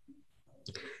facilities?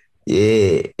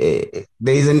 There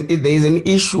is an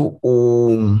issue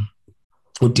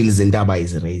Tilizindaba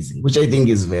is raising, which I think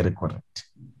is very correct.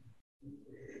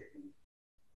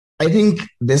 I think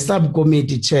the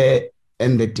subcommittee chair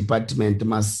and the department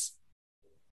must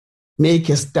make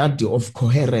a study of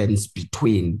coherence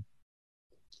between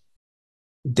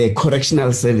the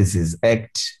Correctional Services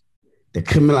Act, the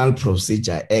Criminal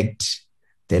Procedure Act,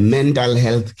 the Mental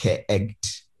Health Care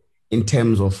Act, in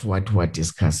terms of what we're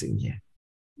discussing here.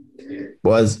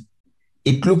 Because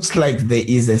it looks like there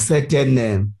is a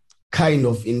certain kind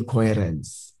of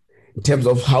incoherence in terms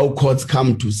of how courts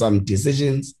come to some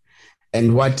decisions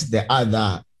and what the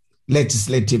other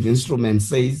legislative instrument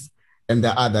says and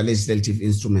the other legislative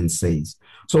instrument says.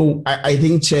 So I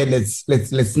think, Chair,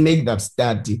 let's make that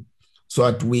study so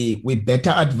that we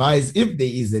better advise if there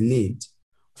is a need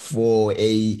for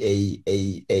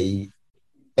a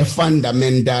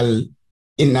fundamental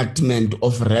enactment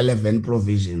of relevant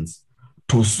provisions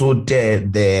to suit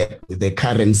the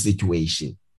current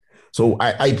situation. So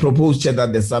I propose, Chair,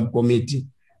 that the subcommittee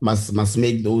must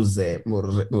make those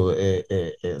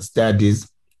studies.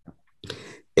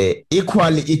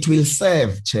 Equally, it will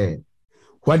serve, Chair,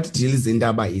 what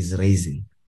Tilizindaba is raising.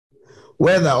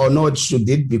 Whether or not should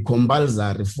it be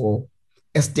compulsory for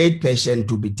a state patient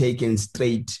to be taken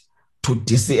straight to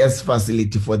DCS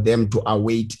facility for them to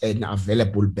await an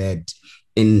available bed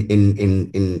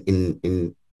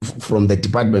from the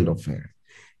Department of Health.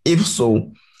 If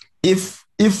so, if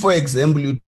for example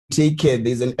you take care,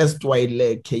 there's an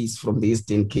erstwhile case from the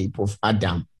Eastern Cape of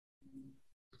Adam,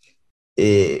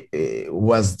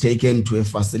 was taken to a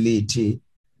facility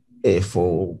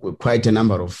for quite a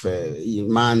number of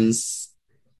months,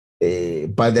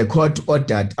 but the court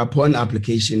ordered upon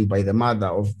application by the mother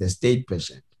of the state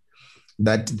patient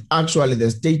that actually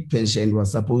the state patient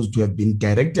was supposed to have been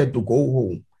directed to go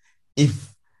home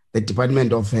if the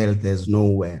Department of Health has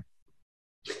nowhere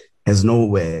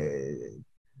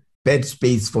bed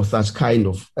space for such kind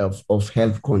of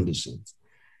health conditions.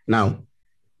 Now,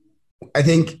 I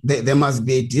think there must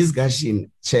be a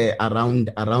discussion, Chair, around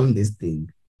this thing,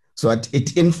 so that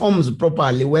it informs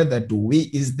properly whether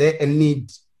is there a need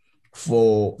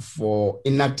for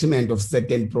enactment of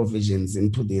certain provisions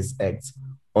into these acts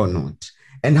or not,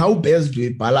 and how best do we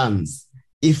balance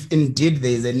if indeed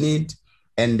there is a need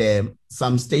and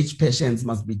some stage patients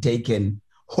must be taken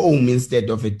home instead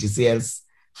of a DCS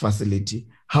facility.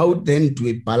 How then do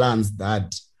we balance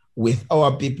that with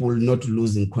our people not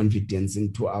losing confidence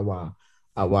into our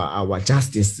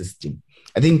justice system?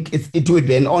 I think it will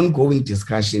be an ongoing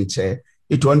discussion, Chair.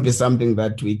 It won't be something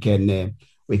that we can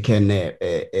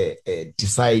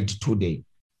decide today.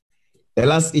 The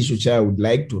last issue, Chair, I would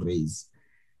like to raise.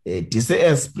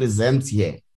 DCS presents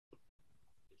here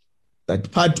that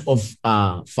part of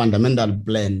our fundamental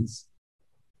plans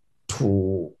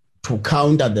to to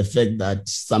counter the fact that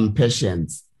some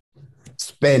patients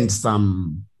spend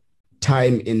some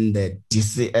time in the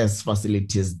DCS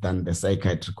facilities than the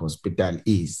psychiatric hospital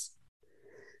is.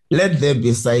 Let there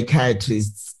be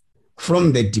psychiatrists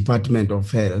from the Department of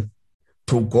Health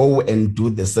to go and do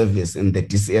the service in the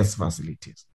DCS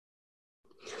facilities.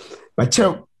 But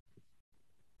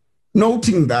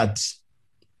noting that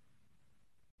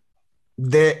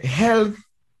the health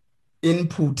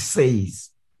input says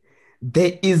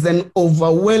there is an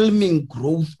overwhelming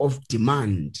growth of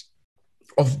demand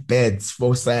of beds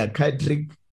for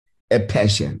psychiatric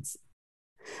patients.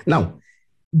 Now,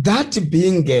 that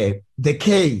being the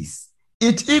case,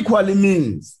 it equally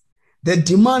means the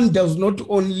demand does not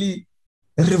only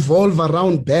revolve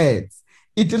around beds,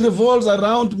 it revolves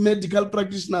around medical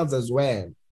practitioners as well.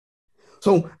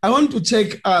 So I want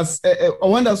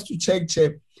us to check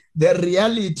the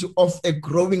reality of a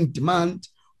growing demand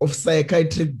of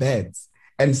psychiatric beds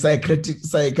and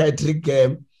psychiatric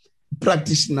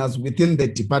practitioners within the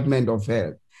Department of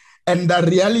Health, and the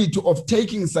reality of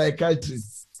taking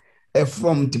psychiatrists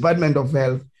from Department of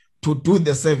Health to do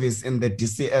the service in the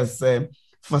DCS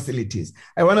facilities.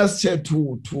 I want us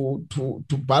to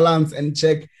balance and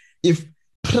check if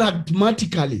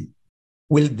pragmatically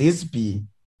will this be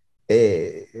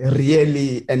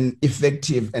really an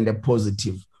effective and a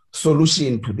positive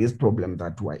solution to this problem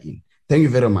that we're in. Thank you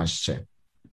very much, Chair.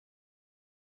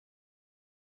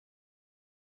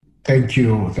 Thank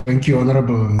you,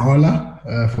 Honorable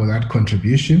Ngola, for that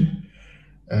contribution.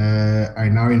 I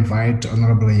now invite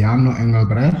Honorable Jano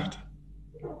Engelbrecht.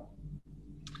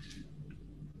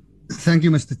 Thank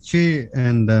you, Mr. Chair,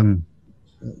 and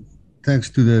thanks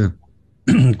to the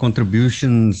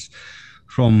contributions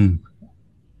from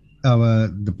our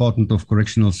Department of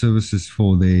Correctional Services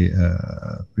for the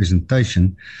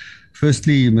presentation.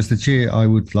 Firstly, Mr. Chair, I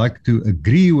would like to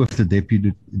agree with the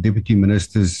Deputy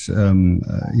Minister's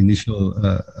initial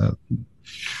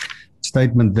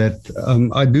statement that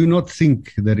I do not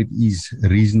think that it is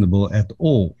reasonable at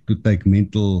all to take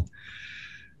mentally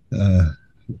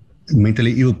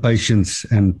ill patients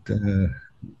and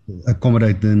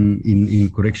accommodate them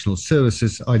in correctional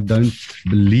services. I don't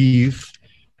believe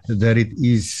that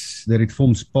it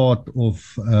forms part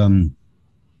of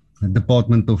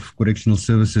Department of Correctional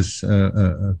Services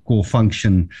core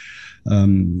function. I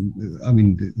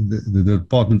mean, the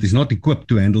department is not equipped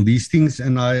to handle these things,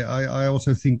 and I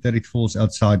also think that it falls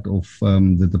outside of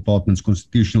the department's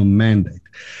constitutional mandate.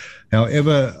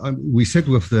 However, we said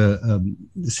with the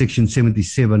Section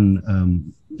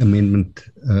 77 amendment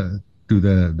to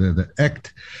the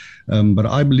Act, but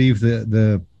I believe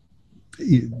the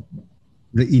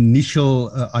initial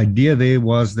idea there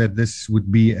was that this would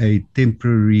be a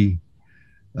temporary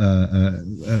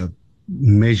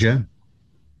measure,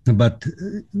 but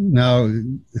now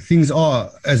things are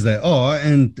as they are,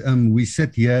 and we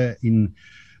sit here in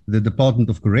the Department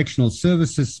of Correctional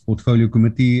Services Portfolio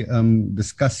Committee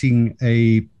discussing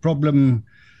a problem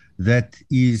that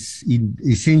is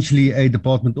essentially a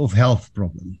Department of Health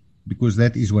problem, because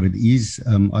that is what it is.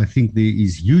 I think there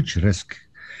is huge risk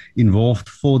involved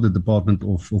for the Department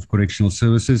of Correctional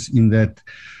Services in that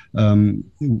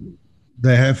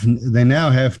they now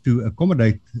have to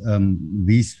accommodate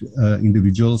these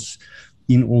individuals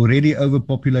in already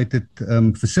overpopulated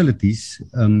facilities,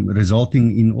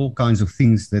 resulting in all kinds of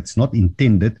things that's not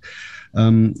intended,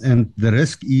 and the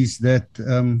risk is that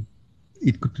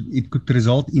it could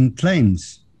result in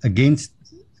claims against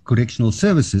correctional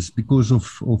services because of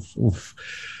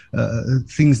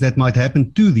things that might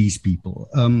happen to these people.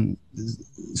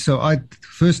 So I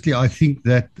think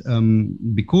that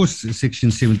because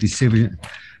Section 77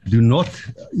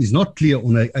 is not clear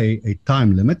on a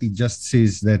time limit, it just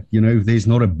says that, if there's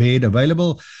not a bed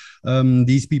available,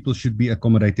 these people should be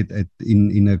accommodated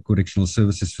in a correctional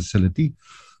services facility,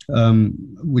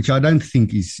 which I don't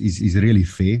think is really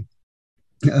fair.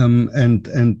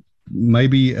 And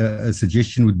maybe a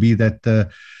suggestion would be that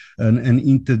an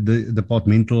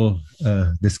interdepartmental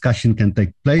discussion can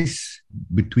take place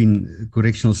between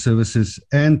correctional services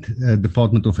and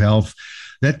Department of Health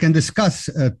that can discuss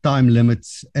time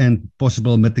limits and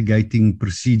possible mitigating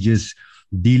procedures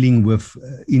dealing with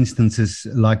instances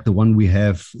like the one we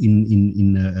have in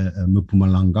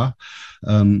Mpumalanga.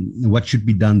 What should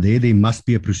be done there? There must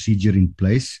be a procedure in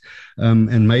place,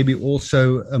 and maybe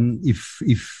also if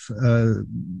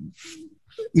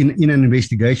in an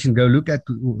investigation, go look at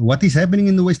what is happening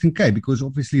in the Western Cape, because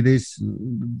obviously there's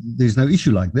no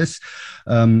issue like this.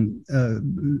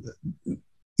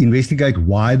 investigate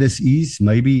why this is,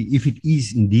 maybe if it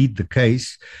is indeed the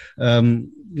case,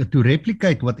 to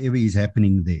replicate whatever is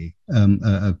happening there.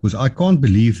 Because I can't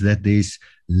believe that there's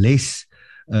less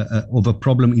of a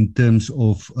problem in terms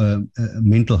of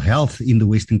mental health in the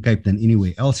Western Cape than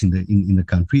anywhere else in the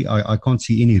country. I can't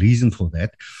see any reason for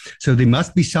that. So there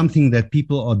must be something that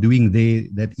people are doing there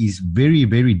that is very,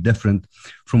 very different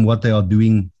from what they are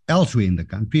doing elsewhere in the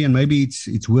country. And maybe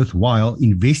it's worthwhile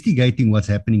investigating what's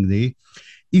happening there.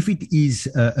 If it is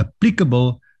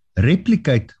applicable,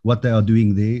 replicate what they are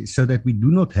doing there so that we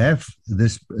do not have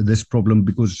this problem,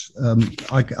 because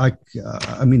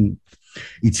I mean,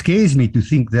 it scares me to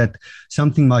think that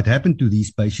something might happen to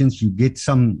these patients. You get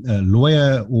some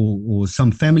lawyer or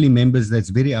some family members that's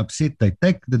very upset. They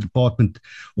take the Department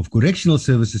of Correctional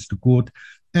Services to court,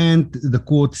 and the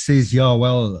court says, yeah,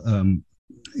 well,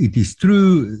 it is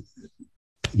true,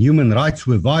 human rights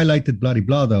were violated, blah,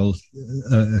 blah, the whole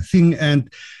thing. And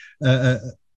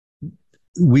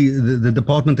the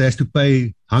department has to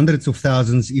pay hundreds of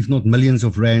thousands, if not millions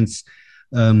of rands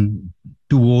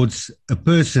towards a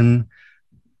person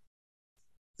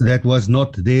that was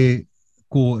not their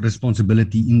core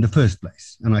responsibility in the first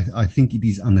place. And I think it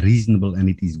is unreasonable and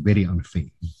it is very unfair.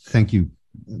 Thank you,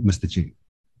 Mr. Chair.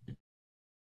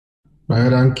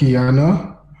 Thank you,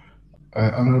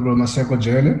 Honorable Maseko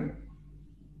Jele.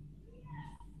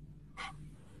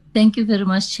 Thank you very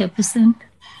much, Chairperson.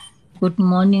 Good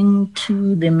morning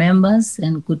to the members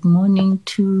and good morning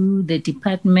to the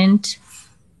department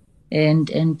and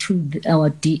to our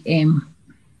DM.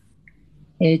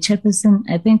 Chairperson,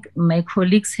 I think my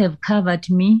colleagues have covered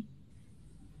me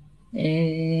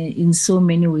in so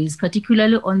many ways,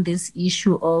 particularly on this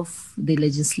issue of the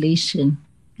legislation.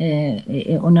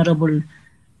 Honorable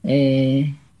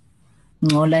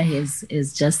Ngola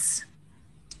has just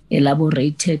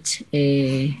elaborated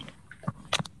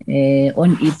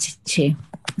on it, Chair.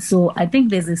 So I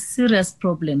think there's a serious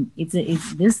problem.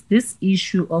 It's this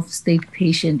issue of state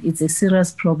patient. It's a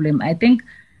serious problem. I think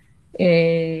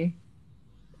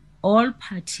all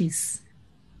parties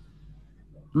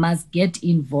must get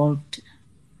involved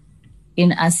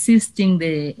in assisting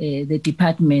the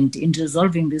department in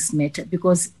resolving this matter,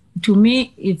 because to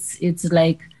me it's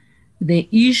like the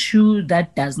issue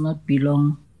that does not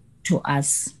belong to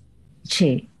us,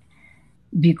 Chair,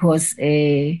 because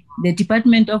the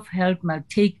Department of Health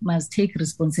must take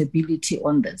responsibility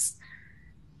on this,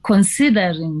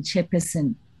 considering,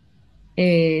 Chairperson,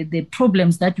 the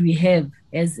problems that we have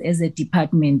as a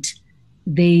department.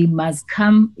 They must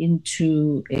come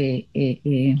into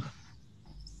the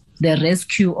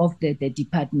rescue of the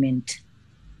department.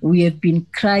 We have been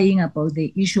crying about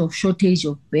the issue of shortage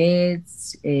of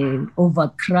beds,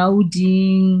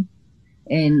 overcrowding,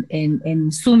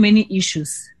 and so many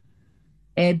issues.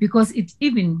 Because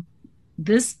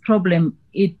this problem,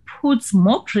 it puts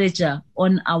more pressure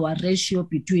on our ratio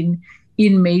between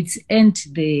inmates and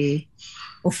the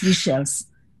officials.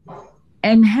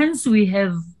 And hence we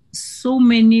have so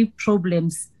many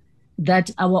problems that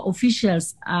our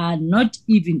officials are not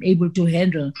even able to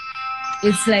handle.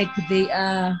 It's like they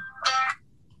are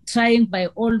trying by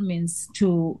all means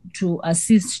to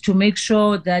assist, to make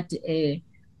sure that, they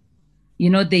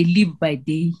live by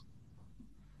day.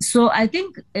 So I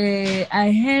think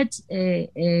I heard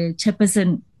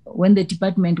Chairperson when the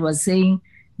department was saying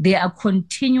they are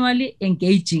continually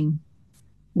engaging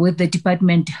with the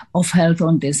Department of Health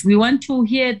on this. We want to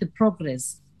hear the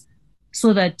progress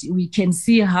so that we can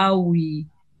see how we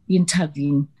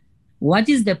intervene. What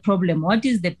is the problem? What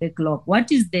is the backlog?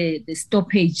 What is the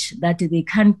stoppage that they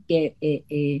can't get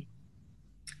a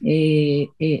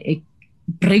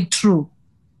breakthrough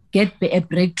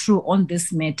on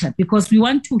this matter? Because we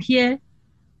want to hear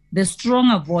the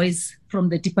stronger voice from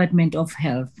the Department of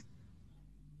Health,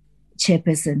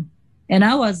 Chairperson. And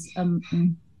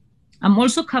I'm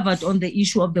also covered on the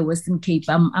issue of the Western Cape.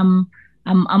 I'm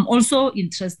also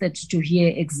interested to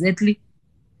hear exactly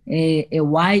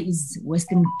why is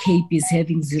Western Cape is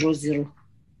having 0-0.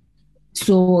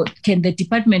 So can the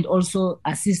department also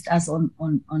assist us on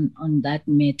that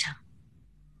matter?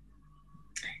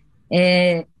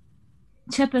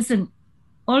 Chairperson,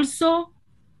 also,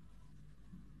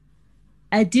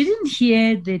 I didn't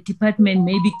hear the department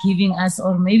maybe giving us,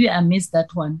 or maybe I missed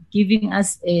that one, giving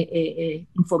us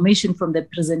information from the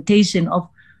presentation of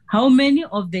how many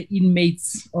of the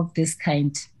inmates of this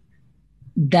kind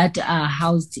that are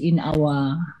housed in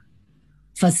our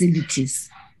facilities.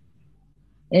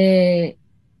 Because,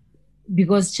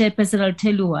 Chairperson, I'll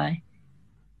tell you why.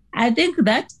 I think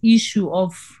that issue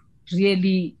of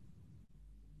really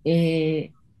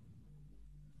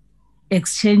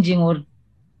exchanging or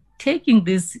taking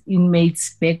these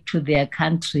inmates back to their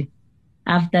country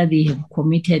after they have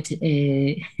committed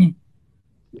a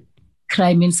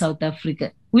crime in South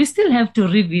Africa. We still have to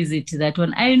revisit that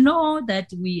one. I know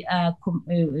that we are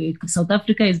South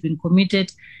Africa has been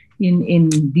committed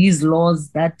in these laws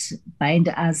that bind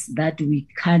us, that we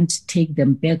can't take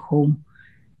them back home.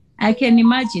 I can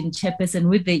imagine, Chairperson,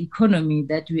 with the economy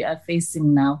that we are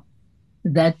facing now,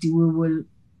 that we will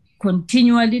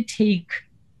continually take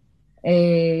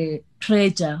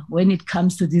pressure when it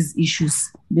comes to these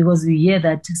issues, because we hear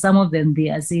that some of them, they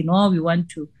are saying, oh, we want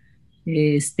to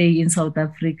stay in South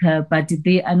Africa, but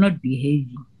they are not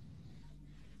behaving.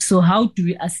 So how do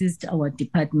we assist our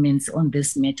departments on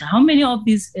this matter? How many of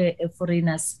these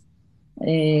foreigners,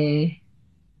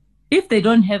 if they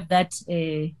don't have that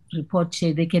report,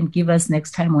 Chair, they can give us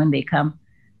next time when they come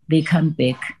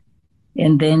back.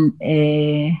 And then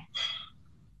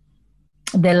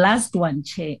the last one,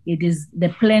 Chair, it is the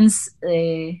plans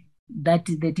that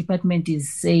the department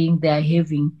is saying they are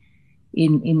having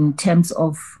in terms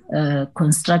of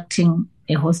constructing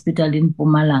a hospital in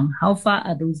Mpumalanga. How far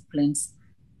are those plans?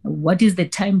 What is the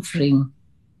time frame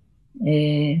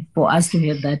for us to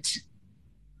have that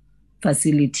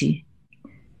facility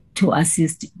to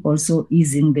assist also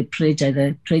easing the pressure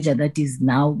that is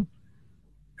now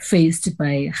faced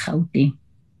by Gauteng?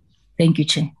 Thank you,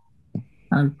 Chair.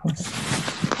 I'll pause.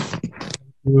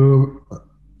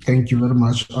 Thank you very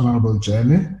much, Honorable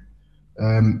Jenny.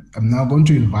 I'm now going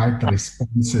to invite the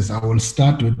responses. I will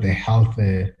start with the Health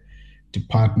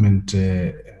Department,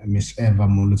 Ms. Eva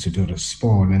Mulutsi, to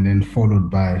respond, and then followed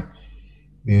by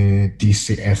the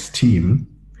DCS team.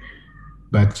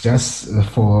 But just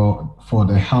for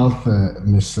the Health,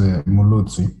 Ms.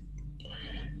 Mulutsi,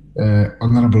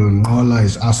 Honorable Ngola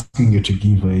is asking you to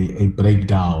give a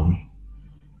breakdown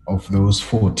of those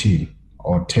 14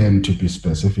 or 10 to be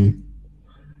specific.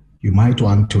 You might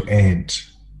want to add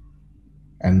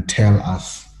and tell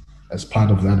us, as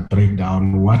part of that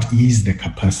breakdown, what is the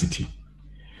capacity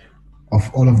of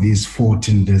all of these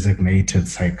 14 designated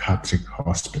psychiatric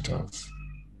hospitals,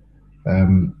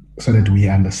 so that we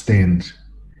understand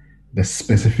the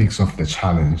specifics of the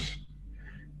challenge.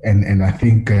 And I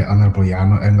think Honorable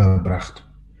Jano Engelbrecht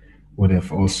would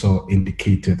have also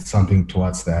indicated something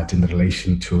towards that in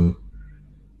relation to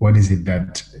what is it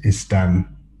that is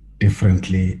done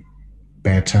differently,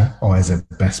 better, or as a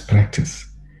best practice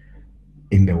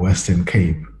in the Western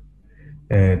Cape,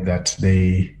 that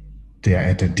they are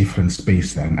at a different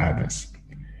space than others.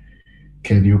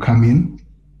 Can you come in?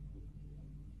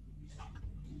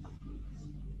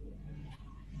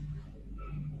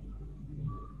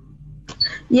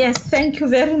 Yes, thank you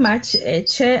very much,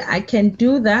 Chair. I can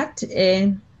do that.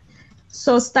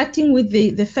 So starting with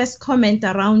the first comment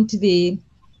around the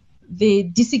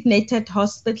designated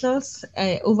hospitals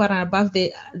over and above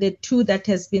the two that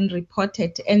has been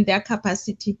reported and their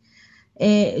capacity.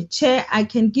 Chair, I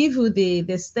can give you the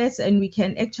stats, and we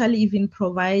can actually even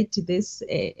provide this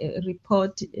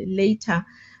report later.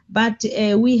 But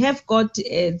we have got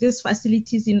these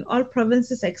facilities in all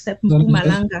provinces except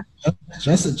Mpumalanga.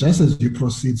 Just as you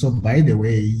proceed, so by the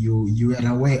way, you are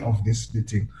aware of this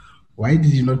meeting. Why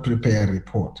did you not prepare a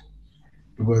report?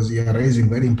 Because you are raising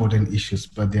very important issues,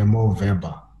 but they're more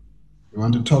verbal. You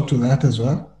want to talk to that as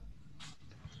well?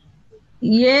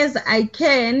 Yes, I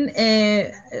can.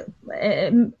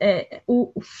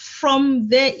 From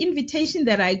the invitation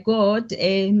that I got,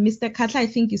 Mr. Katla, I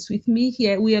think, is with me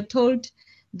here. We are told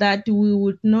that we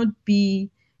would not be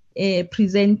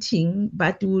presenting,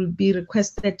 but will be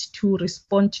requested to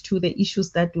respond to the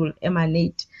issues that will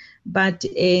emanate. But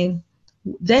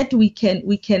that we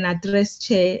can address,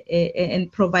 Chair,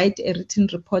 and provide a written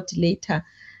report later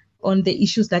on the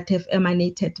issues that have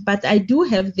emanated. But I do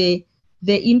have the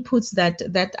inputs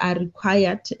that are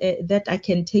required that I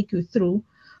can take you through.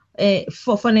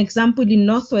 For an example, in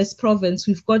Northwest Province,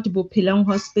 we've got Bophelong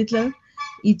Hospital.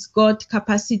 It's got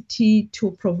capacity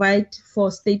to provide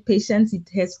for state patients. It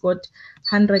has got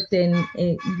 100 and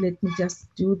let me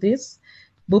just do this.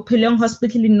 Bophelong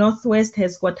Hospital in Northwest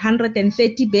has got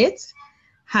 130 beds.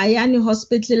 Hayani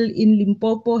Hospital in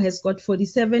Limpopo has got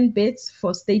 47 beds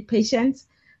for state patients.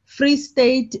 Free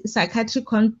State Psychiatric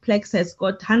Complex has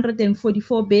got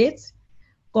 144 beds.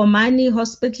 Komani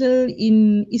Hospital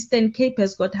in Eastern Cape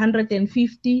has got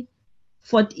 150.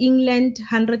 Fort England,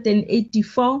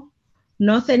 184.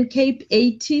 Northern Cape,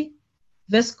 80.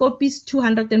 Vescopis,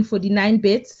 249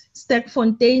 beds.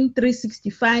 Sterkfontein,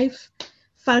 365.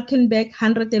 Falkenberg,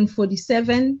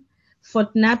 147.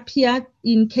 Fort Napier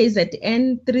in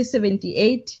KZN,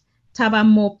 378.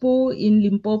 Tabamopo in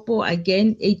Limpopo,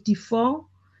 again, 84.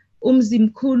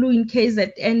 Umzimkulu in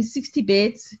KZN, 60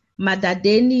 beds.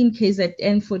 Madadeni in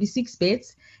KZN 46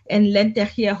 beds, and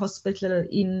Lentegea Hospital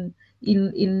in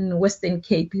Western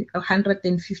Cape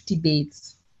 150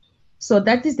 beds. So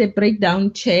that is the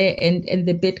breakdown, Chair, and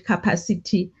the bed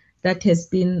capacity that has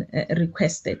been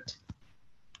requested.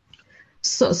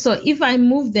 So if I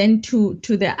move then to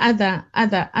the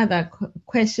other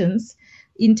questions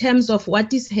in terms of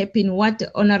what is happening, what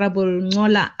Honorable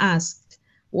Ngola asked,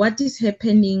 what is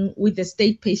happening with the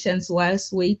state patients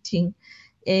whilst waiting?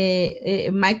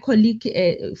 My colleague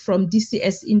from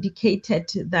DCS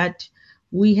indicated that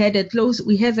we have a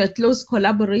close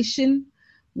collaboration.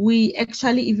 We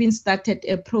actually even started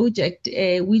a project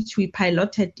which we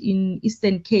piloted in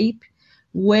Eastern Cape,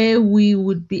 where we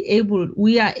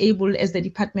are able as the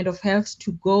Department of Health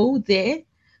to go there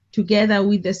together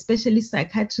with the specialist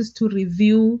psychiatrists to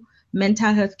review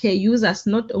mental health care users,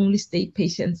 not only state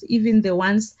patients, even the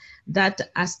ones that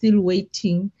are still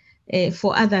waiting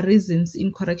for other reasons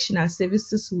in correctional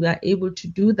services. We are able to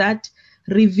do that,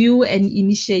 review and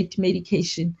initiate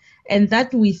medication. And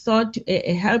that we thought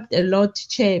helped a lot,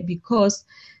 Chair, because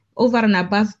over and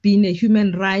above being a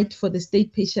human right for the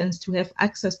state patients to have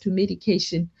access to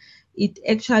medication, it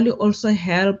actually also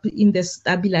helped in the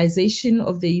stabilization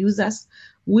of the users,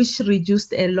 which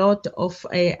reduced a lot of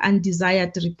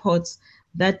undesired reports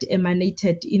that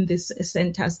emanated in these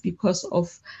centers because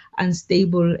of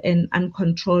unstable and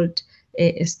uncontrolled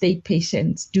state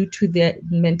patients due to their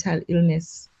mental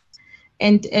illness.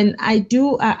 And I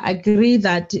do agree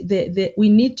that we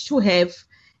need to have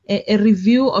a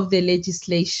review of the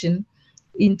legislation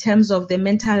in terms of the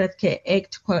Mental Health Care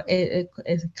Act,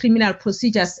 Criminal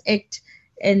Procedures Act,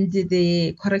 and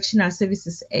the Correctional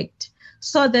Services Act,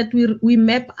 so that we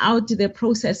map out the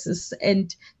processes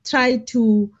and try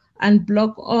to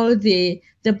unblock all the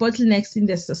bottlenecks in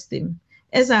the system.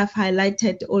 As I've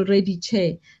highlighted already,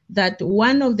 Chair, that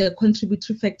one of the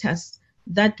contributory factors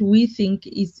that we think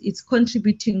is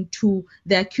contributing to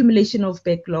the accumulation of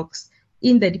backlogs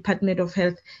in the Department of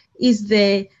Health is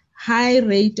the high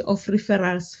rate of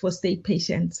referrals for state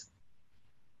patients.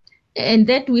 And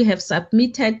that we have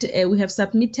submitted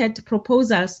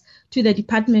proposals to the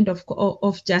Department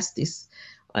of Justice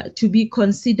to be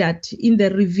considered in the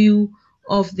review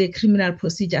of the Criminal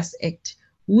Procedures Act,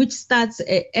 which starts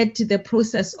at the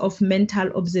process of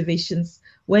mental observations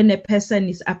when a person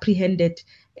is apprehended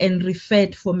and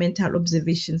referred for mental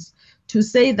observations, to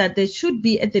say that there should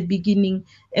be at the beginning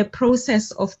a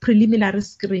process of preliminary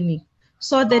screening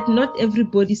so that not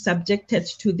everybody is subjected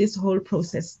to this whole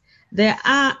process. There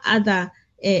are other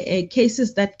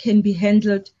cases that can be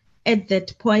handled at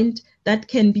that point, that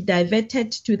can be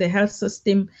diverted to the health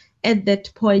system at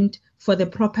that point for the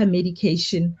proper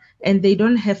medication, and they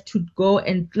don't have to go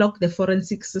and clog the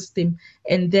forensic system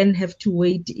and then have to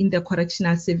wait in the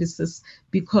correctional services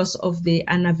because of the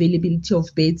unavailability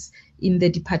of beds in the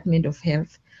Department of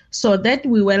Health. So that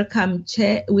we welcome,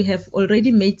 Chair. We have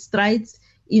already made strides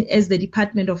as the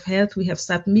Department of Health. We have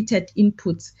submitted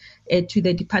inputs to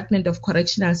the Department of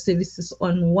Correctional Services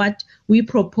on what we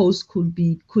propose could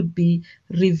be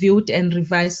reviewed and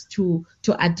revised to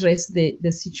address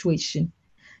the situation.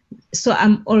 So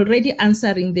I'm already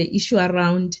answering the issue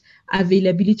around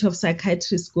availability of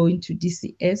psychiatrists going to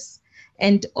DCS.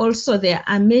 And also there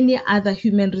are many other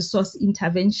human resource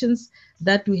interventions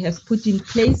that we have put in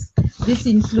place. This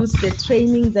includes the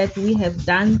training that we have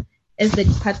done as the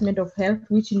Department of Health,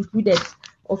 which included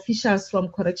officials from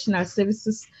correctional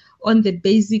services on the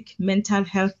basic mental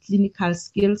health clinical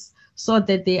skills so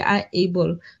that they are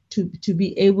able to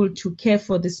be able to care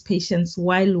for these patients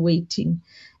while waiting.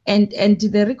 And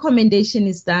the recommendation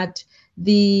is that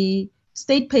the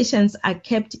state patients are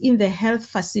kept in the health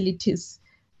facilities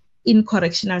in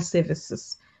correctional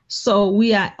services. So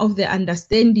we are of the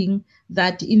understanding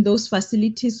that in those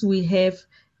facilities we have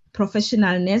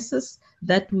professional nurses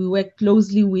that we work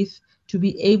closely with to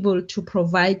be able to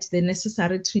provide the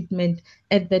necessary treatment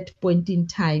at that point in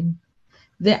time.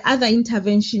 The other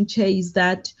intervention, Chair, is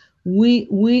that we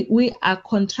are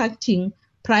contracting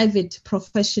private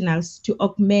professionals to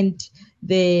augment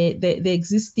the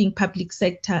existing public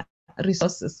sector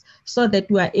resources so that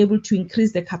we are able to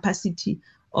increase the capacity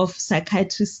of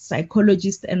psychiatrists,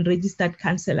 psychologists, and registered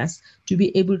counselors to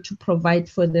be able to provide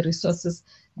for the resources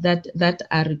that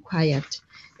are required.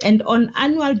 And on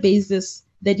annual basis,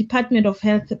 the Department of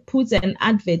Health puts an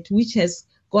advert which has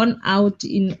gone out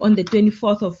on the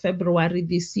 24th of February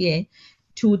this year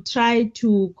to try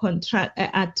to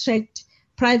attract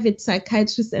private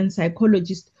psychiatrists and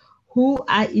psychologists who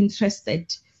are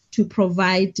interested to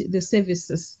provide the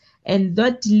services. And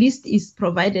that list is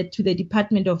provided to the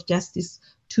Department of Justice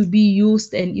to be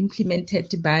used and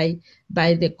implemented by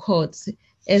the courts.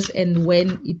 as and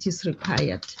when it is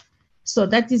required. So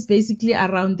that is basically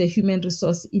around the human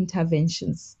resource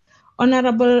interventions.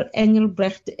 Honorable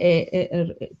Engelbrecht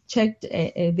checked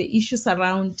the issues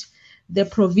around the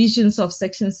provisions of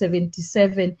Section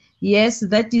 77. Yes,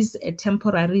 that is a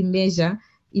temporary measure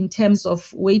in terms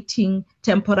of waiting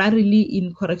temporarily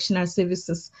in correctional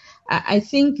services. I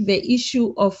think the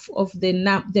issue of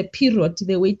the period,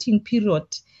 the waiting period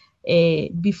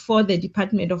before the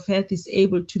Department of Health is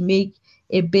able to make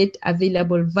a bed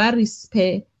available varies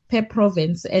per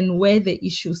province and where the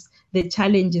issues, the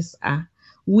challenges are.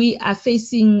 We are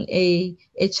facing a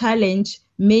challenge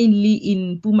mainly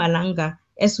in Mpumalanga,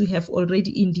 as we have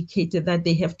already indicated that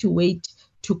they have to wait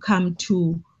to come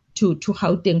to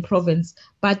Gauteng province.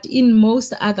 But in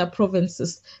most other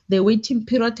provinces, the waiting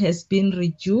period has been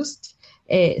reduced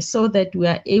so that we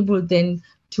are able then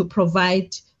to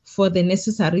provide for the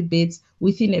necessary beds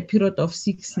within a period of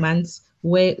 6 months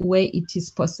where it is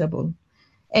possible.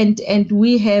 And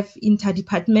we have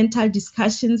interdepartmental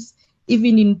discussions,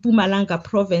 even in Mpumalanga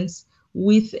province,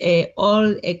 with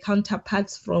all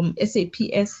counterparts from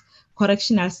SAPS,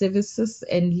 Correctional Services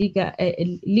and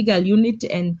legal unit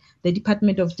and the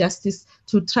Department of Justice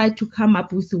to try to come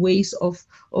up with ways of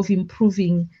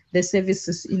improving the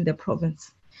services in the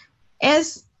province.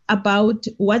 As about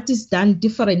what is done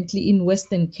differently in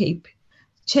Western Cape,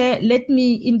 Chair, let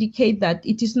me indicate that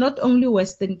it is not only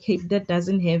Western Cape that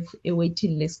doesn't have a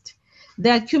waiting list.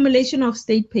 The accumulation of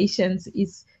state patients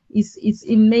is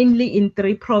mainly in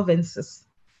 3 provinces.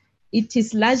 It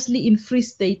is largely in Free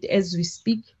State as we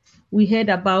speak. We had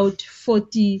about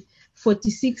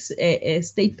 46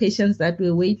 state patients that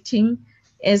were waiting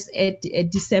as at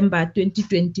December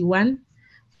 2021.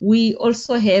 We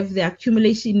also have the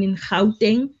accumulation in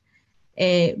Gauteng.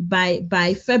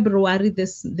 By February,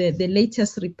 the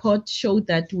latest report showed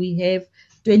that we have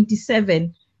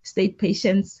 27 state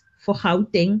patients for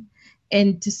Gauteng,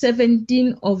 and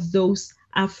 17 of those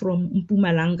are from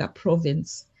Mpumalanga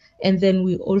province. And then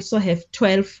we also have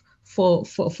 12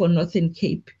 for Northern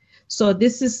Cape. So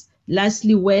this is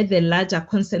largely where the larger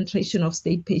concentration of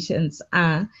state patients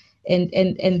are.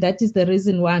 And that is the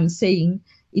reason why I'm saying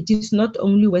it is not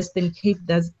only Western Cape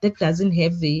that doesn't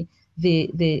have the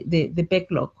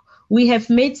backlog. We have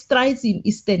made strides in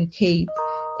Eastern Cape,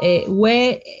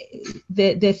 where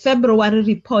the February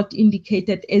report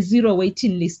indicated a 0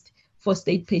 waiting list for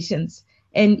state patients.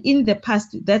 And in the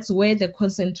past, that's where the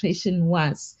concentration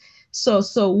was.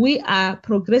 So we are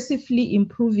progressively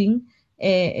improving,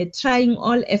 trying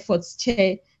all efforts,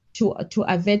 Chair, to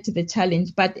avert the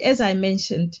challenge. But as I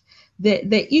mentioned,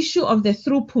 the issue of the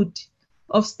throughput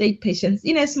of state patients,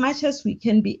 in as much as we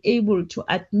can be able to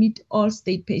admit all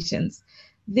state patients,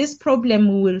 this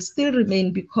problem will still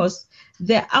remain because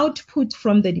the output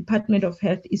from the Department of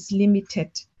Health is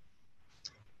limited.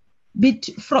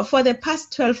 For the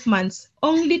past 12 months,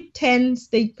 only 10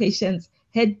 state patients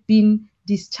had been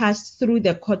discharged through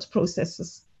the court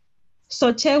processes.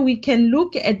 So, Chair, we can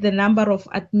look at the number of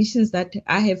admissions that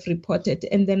I have reported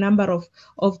and the number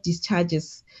of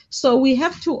discharges. So we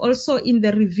have to also, in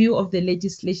the review of the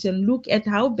legislation, look at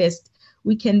how best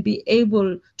we can be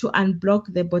able to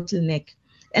unblock the bottleneck.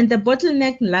 And the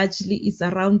bottleneck largely is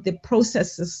around the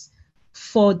processes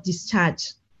for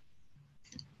discharge.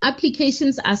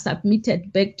 Applications are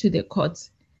submitted back to the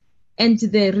courts, and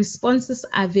the responses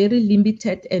are very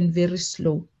limited and very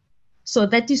slow. So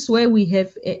that is where we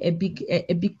have a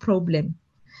big problem.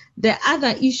 The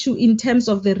other issue in terms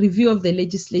of the review of the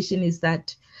legislation is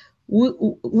that,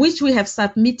 which we have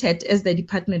submitted as the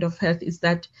Department of Health, is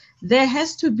that there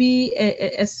has to be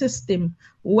a system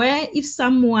where if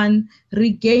someone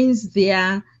regains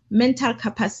their mental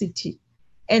capacity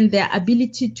and their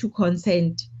ability to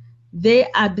consent, they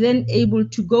are then able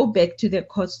to go back to the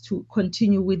courts to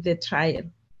continue with the trial.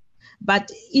 But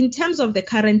in terms of the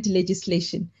current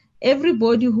legislation,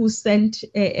 everybody who's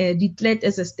declared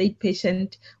as a state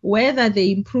patient, whether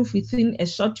they improve within a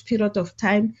short period of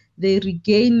time, they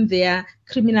regain their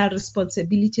criminal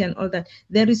responsibility and all that,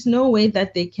 there is no way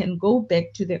that they can go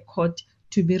back to the court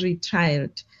to be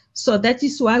retrialed. So that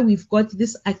is why we've got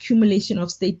this accumulation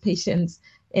of state patients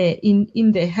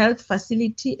in the health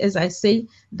facility. As I say,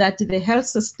 that the health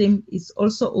system is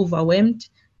also overwhelmed,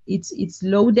 it's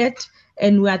loaded,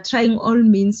 and we are trying all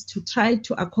means to try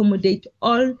to accommodate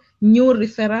all new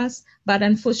referrals. But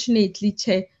unfortunately,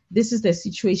 Chair, this is the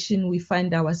situation we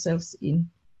find ourselves in.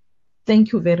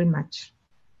 Thank you very much.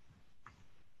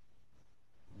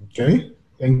 Okay,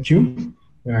 thank you.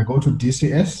 I go to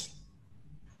DCS.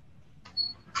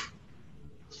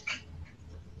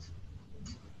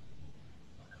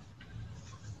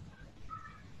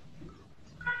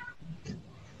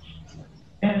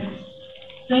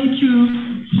 Thank you,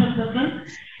 Chairperson.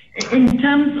 In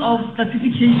terms of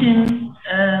certification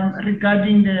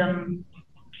regarding the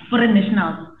foreign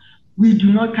nationals, we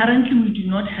do not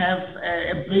have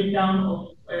a breakdown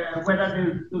of whether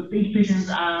the state patients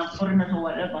are foreigners or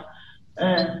whatever,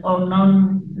 or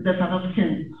the South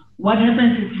Africans. What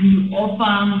happens is we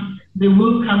offer, they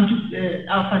will come to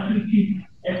our facility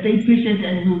as state patients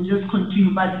and we'll just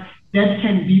continue, but that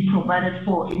can be provided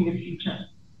for in the future.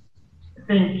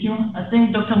 Thank you. I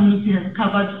think Dr. Mulusi has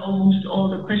covered almost all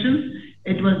the questions.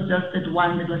 It was just that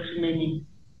one that was remaining.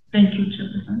 Thank you,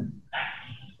 Chairperson.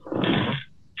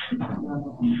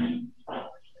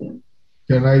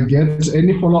 Can I get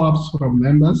any follow-ups from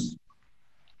members?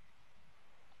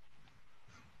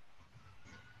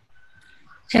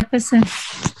 Chairperson.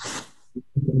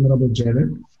 Honorable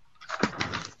Jared.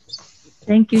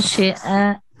 Thank you,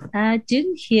 Chair. I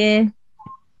didn't hear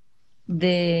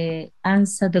the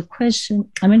answer, the question.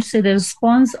 I mean to say the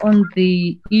response on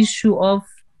the issue of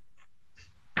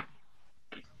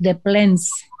the plans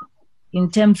in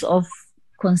terms of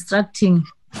constructing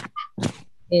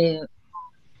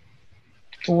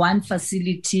one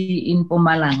facility in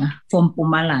Mpumalanga, from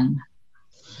Mpumalanga.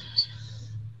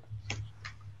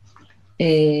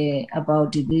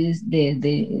 About this,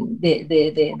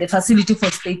 the facility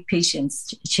for state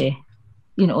patients, Chair,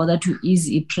 in order to ease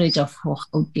pressure for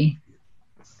Gauteng.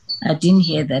 I didn't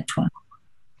hear that one.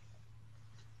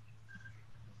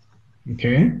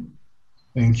 Okay,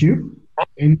 thank you.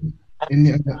 Any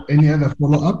other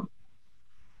follow-up?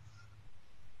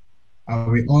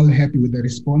 Are we all happy with the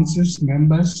responses,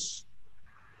 members?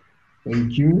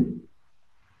 Thank you.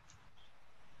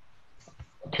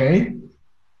 Okay.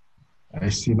 I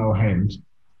see no hand.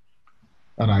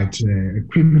 All right, a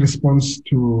quick response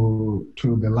to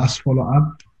the last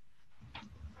follow-up.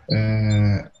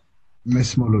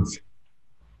 Ms. Mulusi.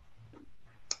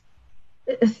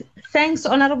 Thanks,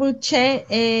 Honorable Chair.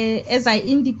 As I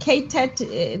indicated,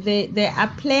 there are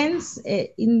plans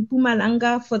in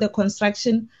Mpumalanga for the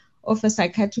construction of a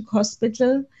psychiatric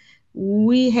hospital.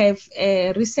 We have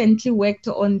recently worked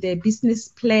on the business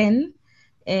plan,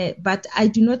 but I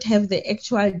do not have the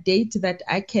actual date that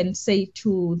I can say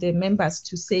to the members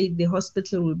to say the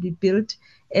hospital will be built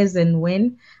as and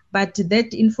when. But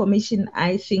that information,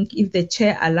 I think, if the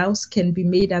chair allows, can be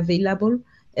made available,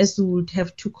 as we would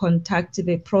have to contact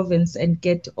the province and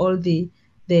get all the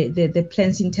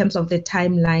plans in terms of the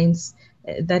timelines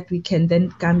that we can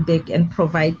then come back and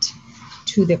provide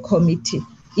to the committee,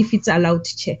 if it's allowed,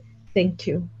 Chair. Thank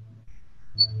you.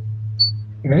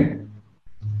 Okay,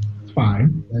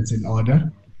 fine. That's in order.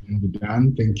 Can be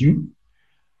done. Thank you.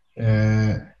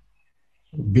 There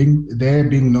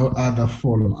being no other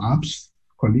follow-ups,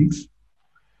 colleagues,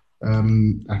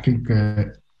 I think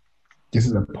this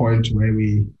is a point where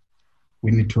we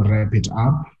need to wrap it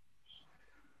up,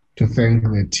 to thank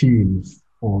the teams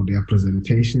for their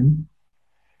presentation.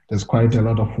 There's quite a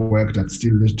lot of work that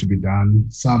still needs to be done,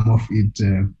 some of it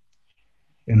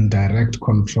in direct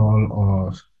control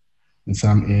or in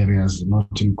some areas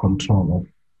not in control of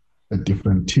the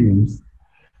different teams.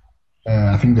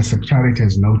 I think the Secretariat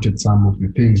has noted some of the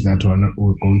things that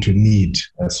we're going to need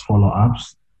as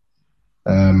follow-ups.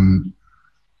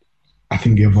 I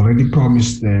think you've already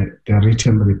promised the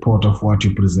written report of what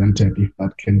you presented, if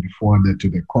that can be forwarded to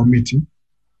the committee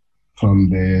from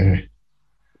the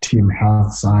team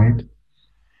health side.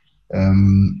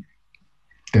 The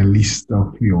list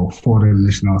of your foreign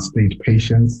national state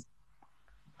patients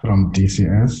from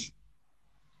DCS.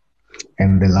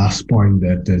 And the last point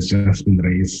that has just been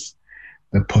raised,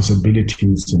 the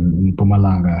possibilities in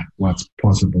Mpumalanga, what's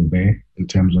possible there in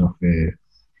terms of the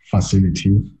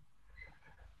facilities.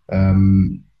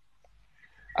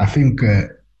 I think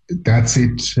that's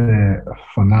it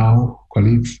for now,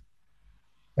 colleagues.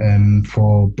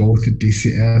 For both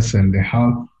DCS and the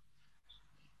health,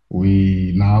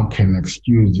 we now can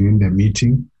excuse you in the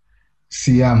meeting.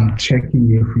 See, I'm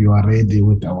checking if you are ready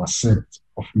with our set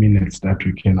of minutes that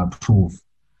we can approve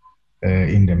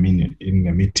in the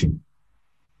meeting.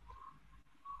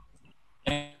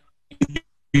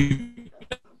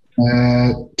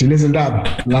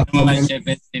 Tilizindaba, last comment.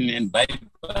 And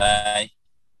bye-bye.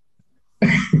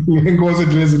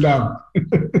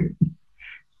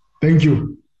 Thank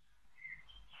you.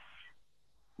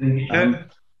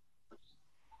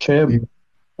 Chair.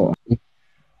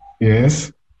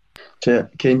 Yes. Chair,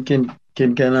 can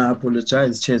I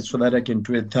apologize, Chair, so that I can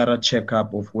do a thorough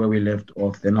checkup of where we left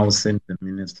off, then I'll send the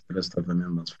minutes to the rest of the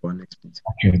members for our next meeting.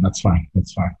 Okay, that's fine.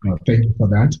 That's fine. No, thank you for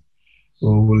that.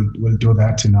 We'll do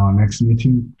that in our next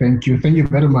meeting. Thank you. Thank you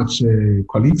very much,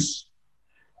 colleagues,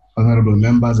 honorable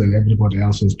members, and everybody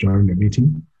else who's joined the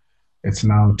meeting. It's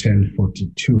now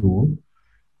 10:42.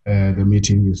 The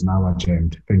meeting is now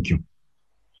adjourned. Thank you.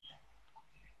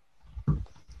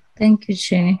 Thank you,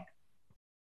 Chair.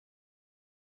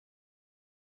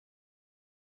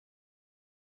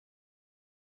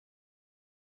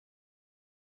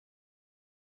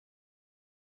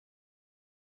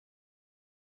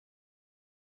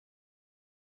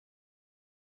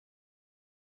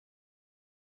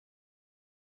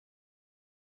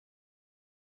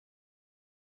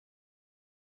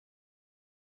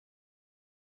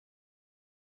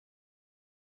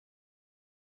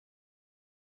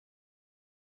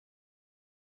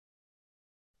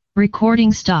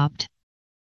 Recording stopped.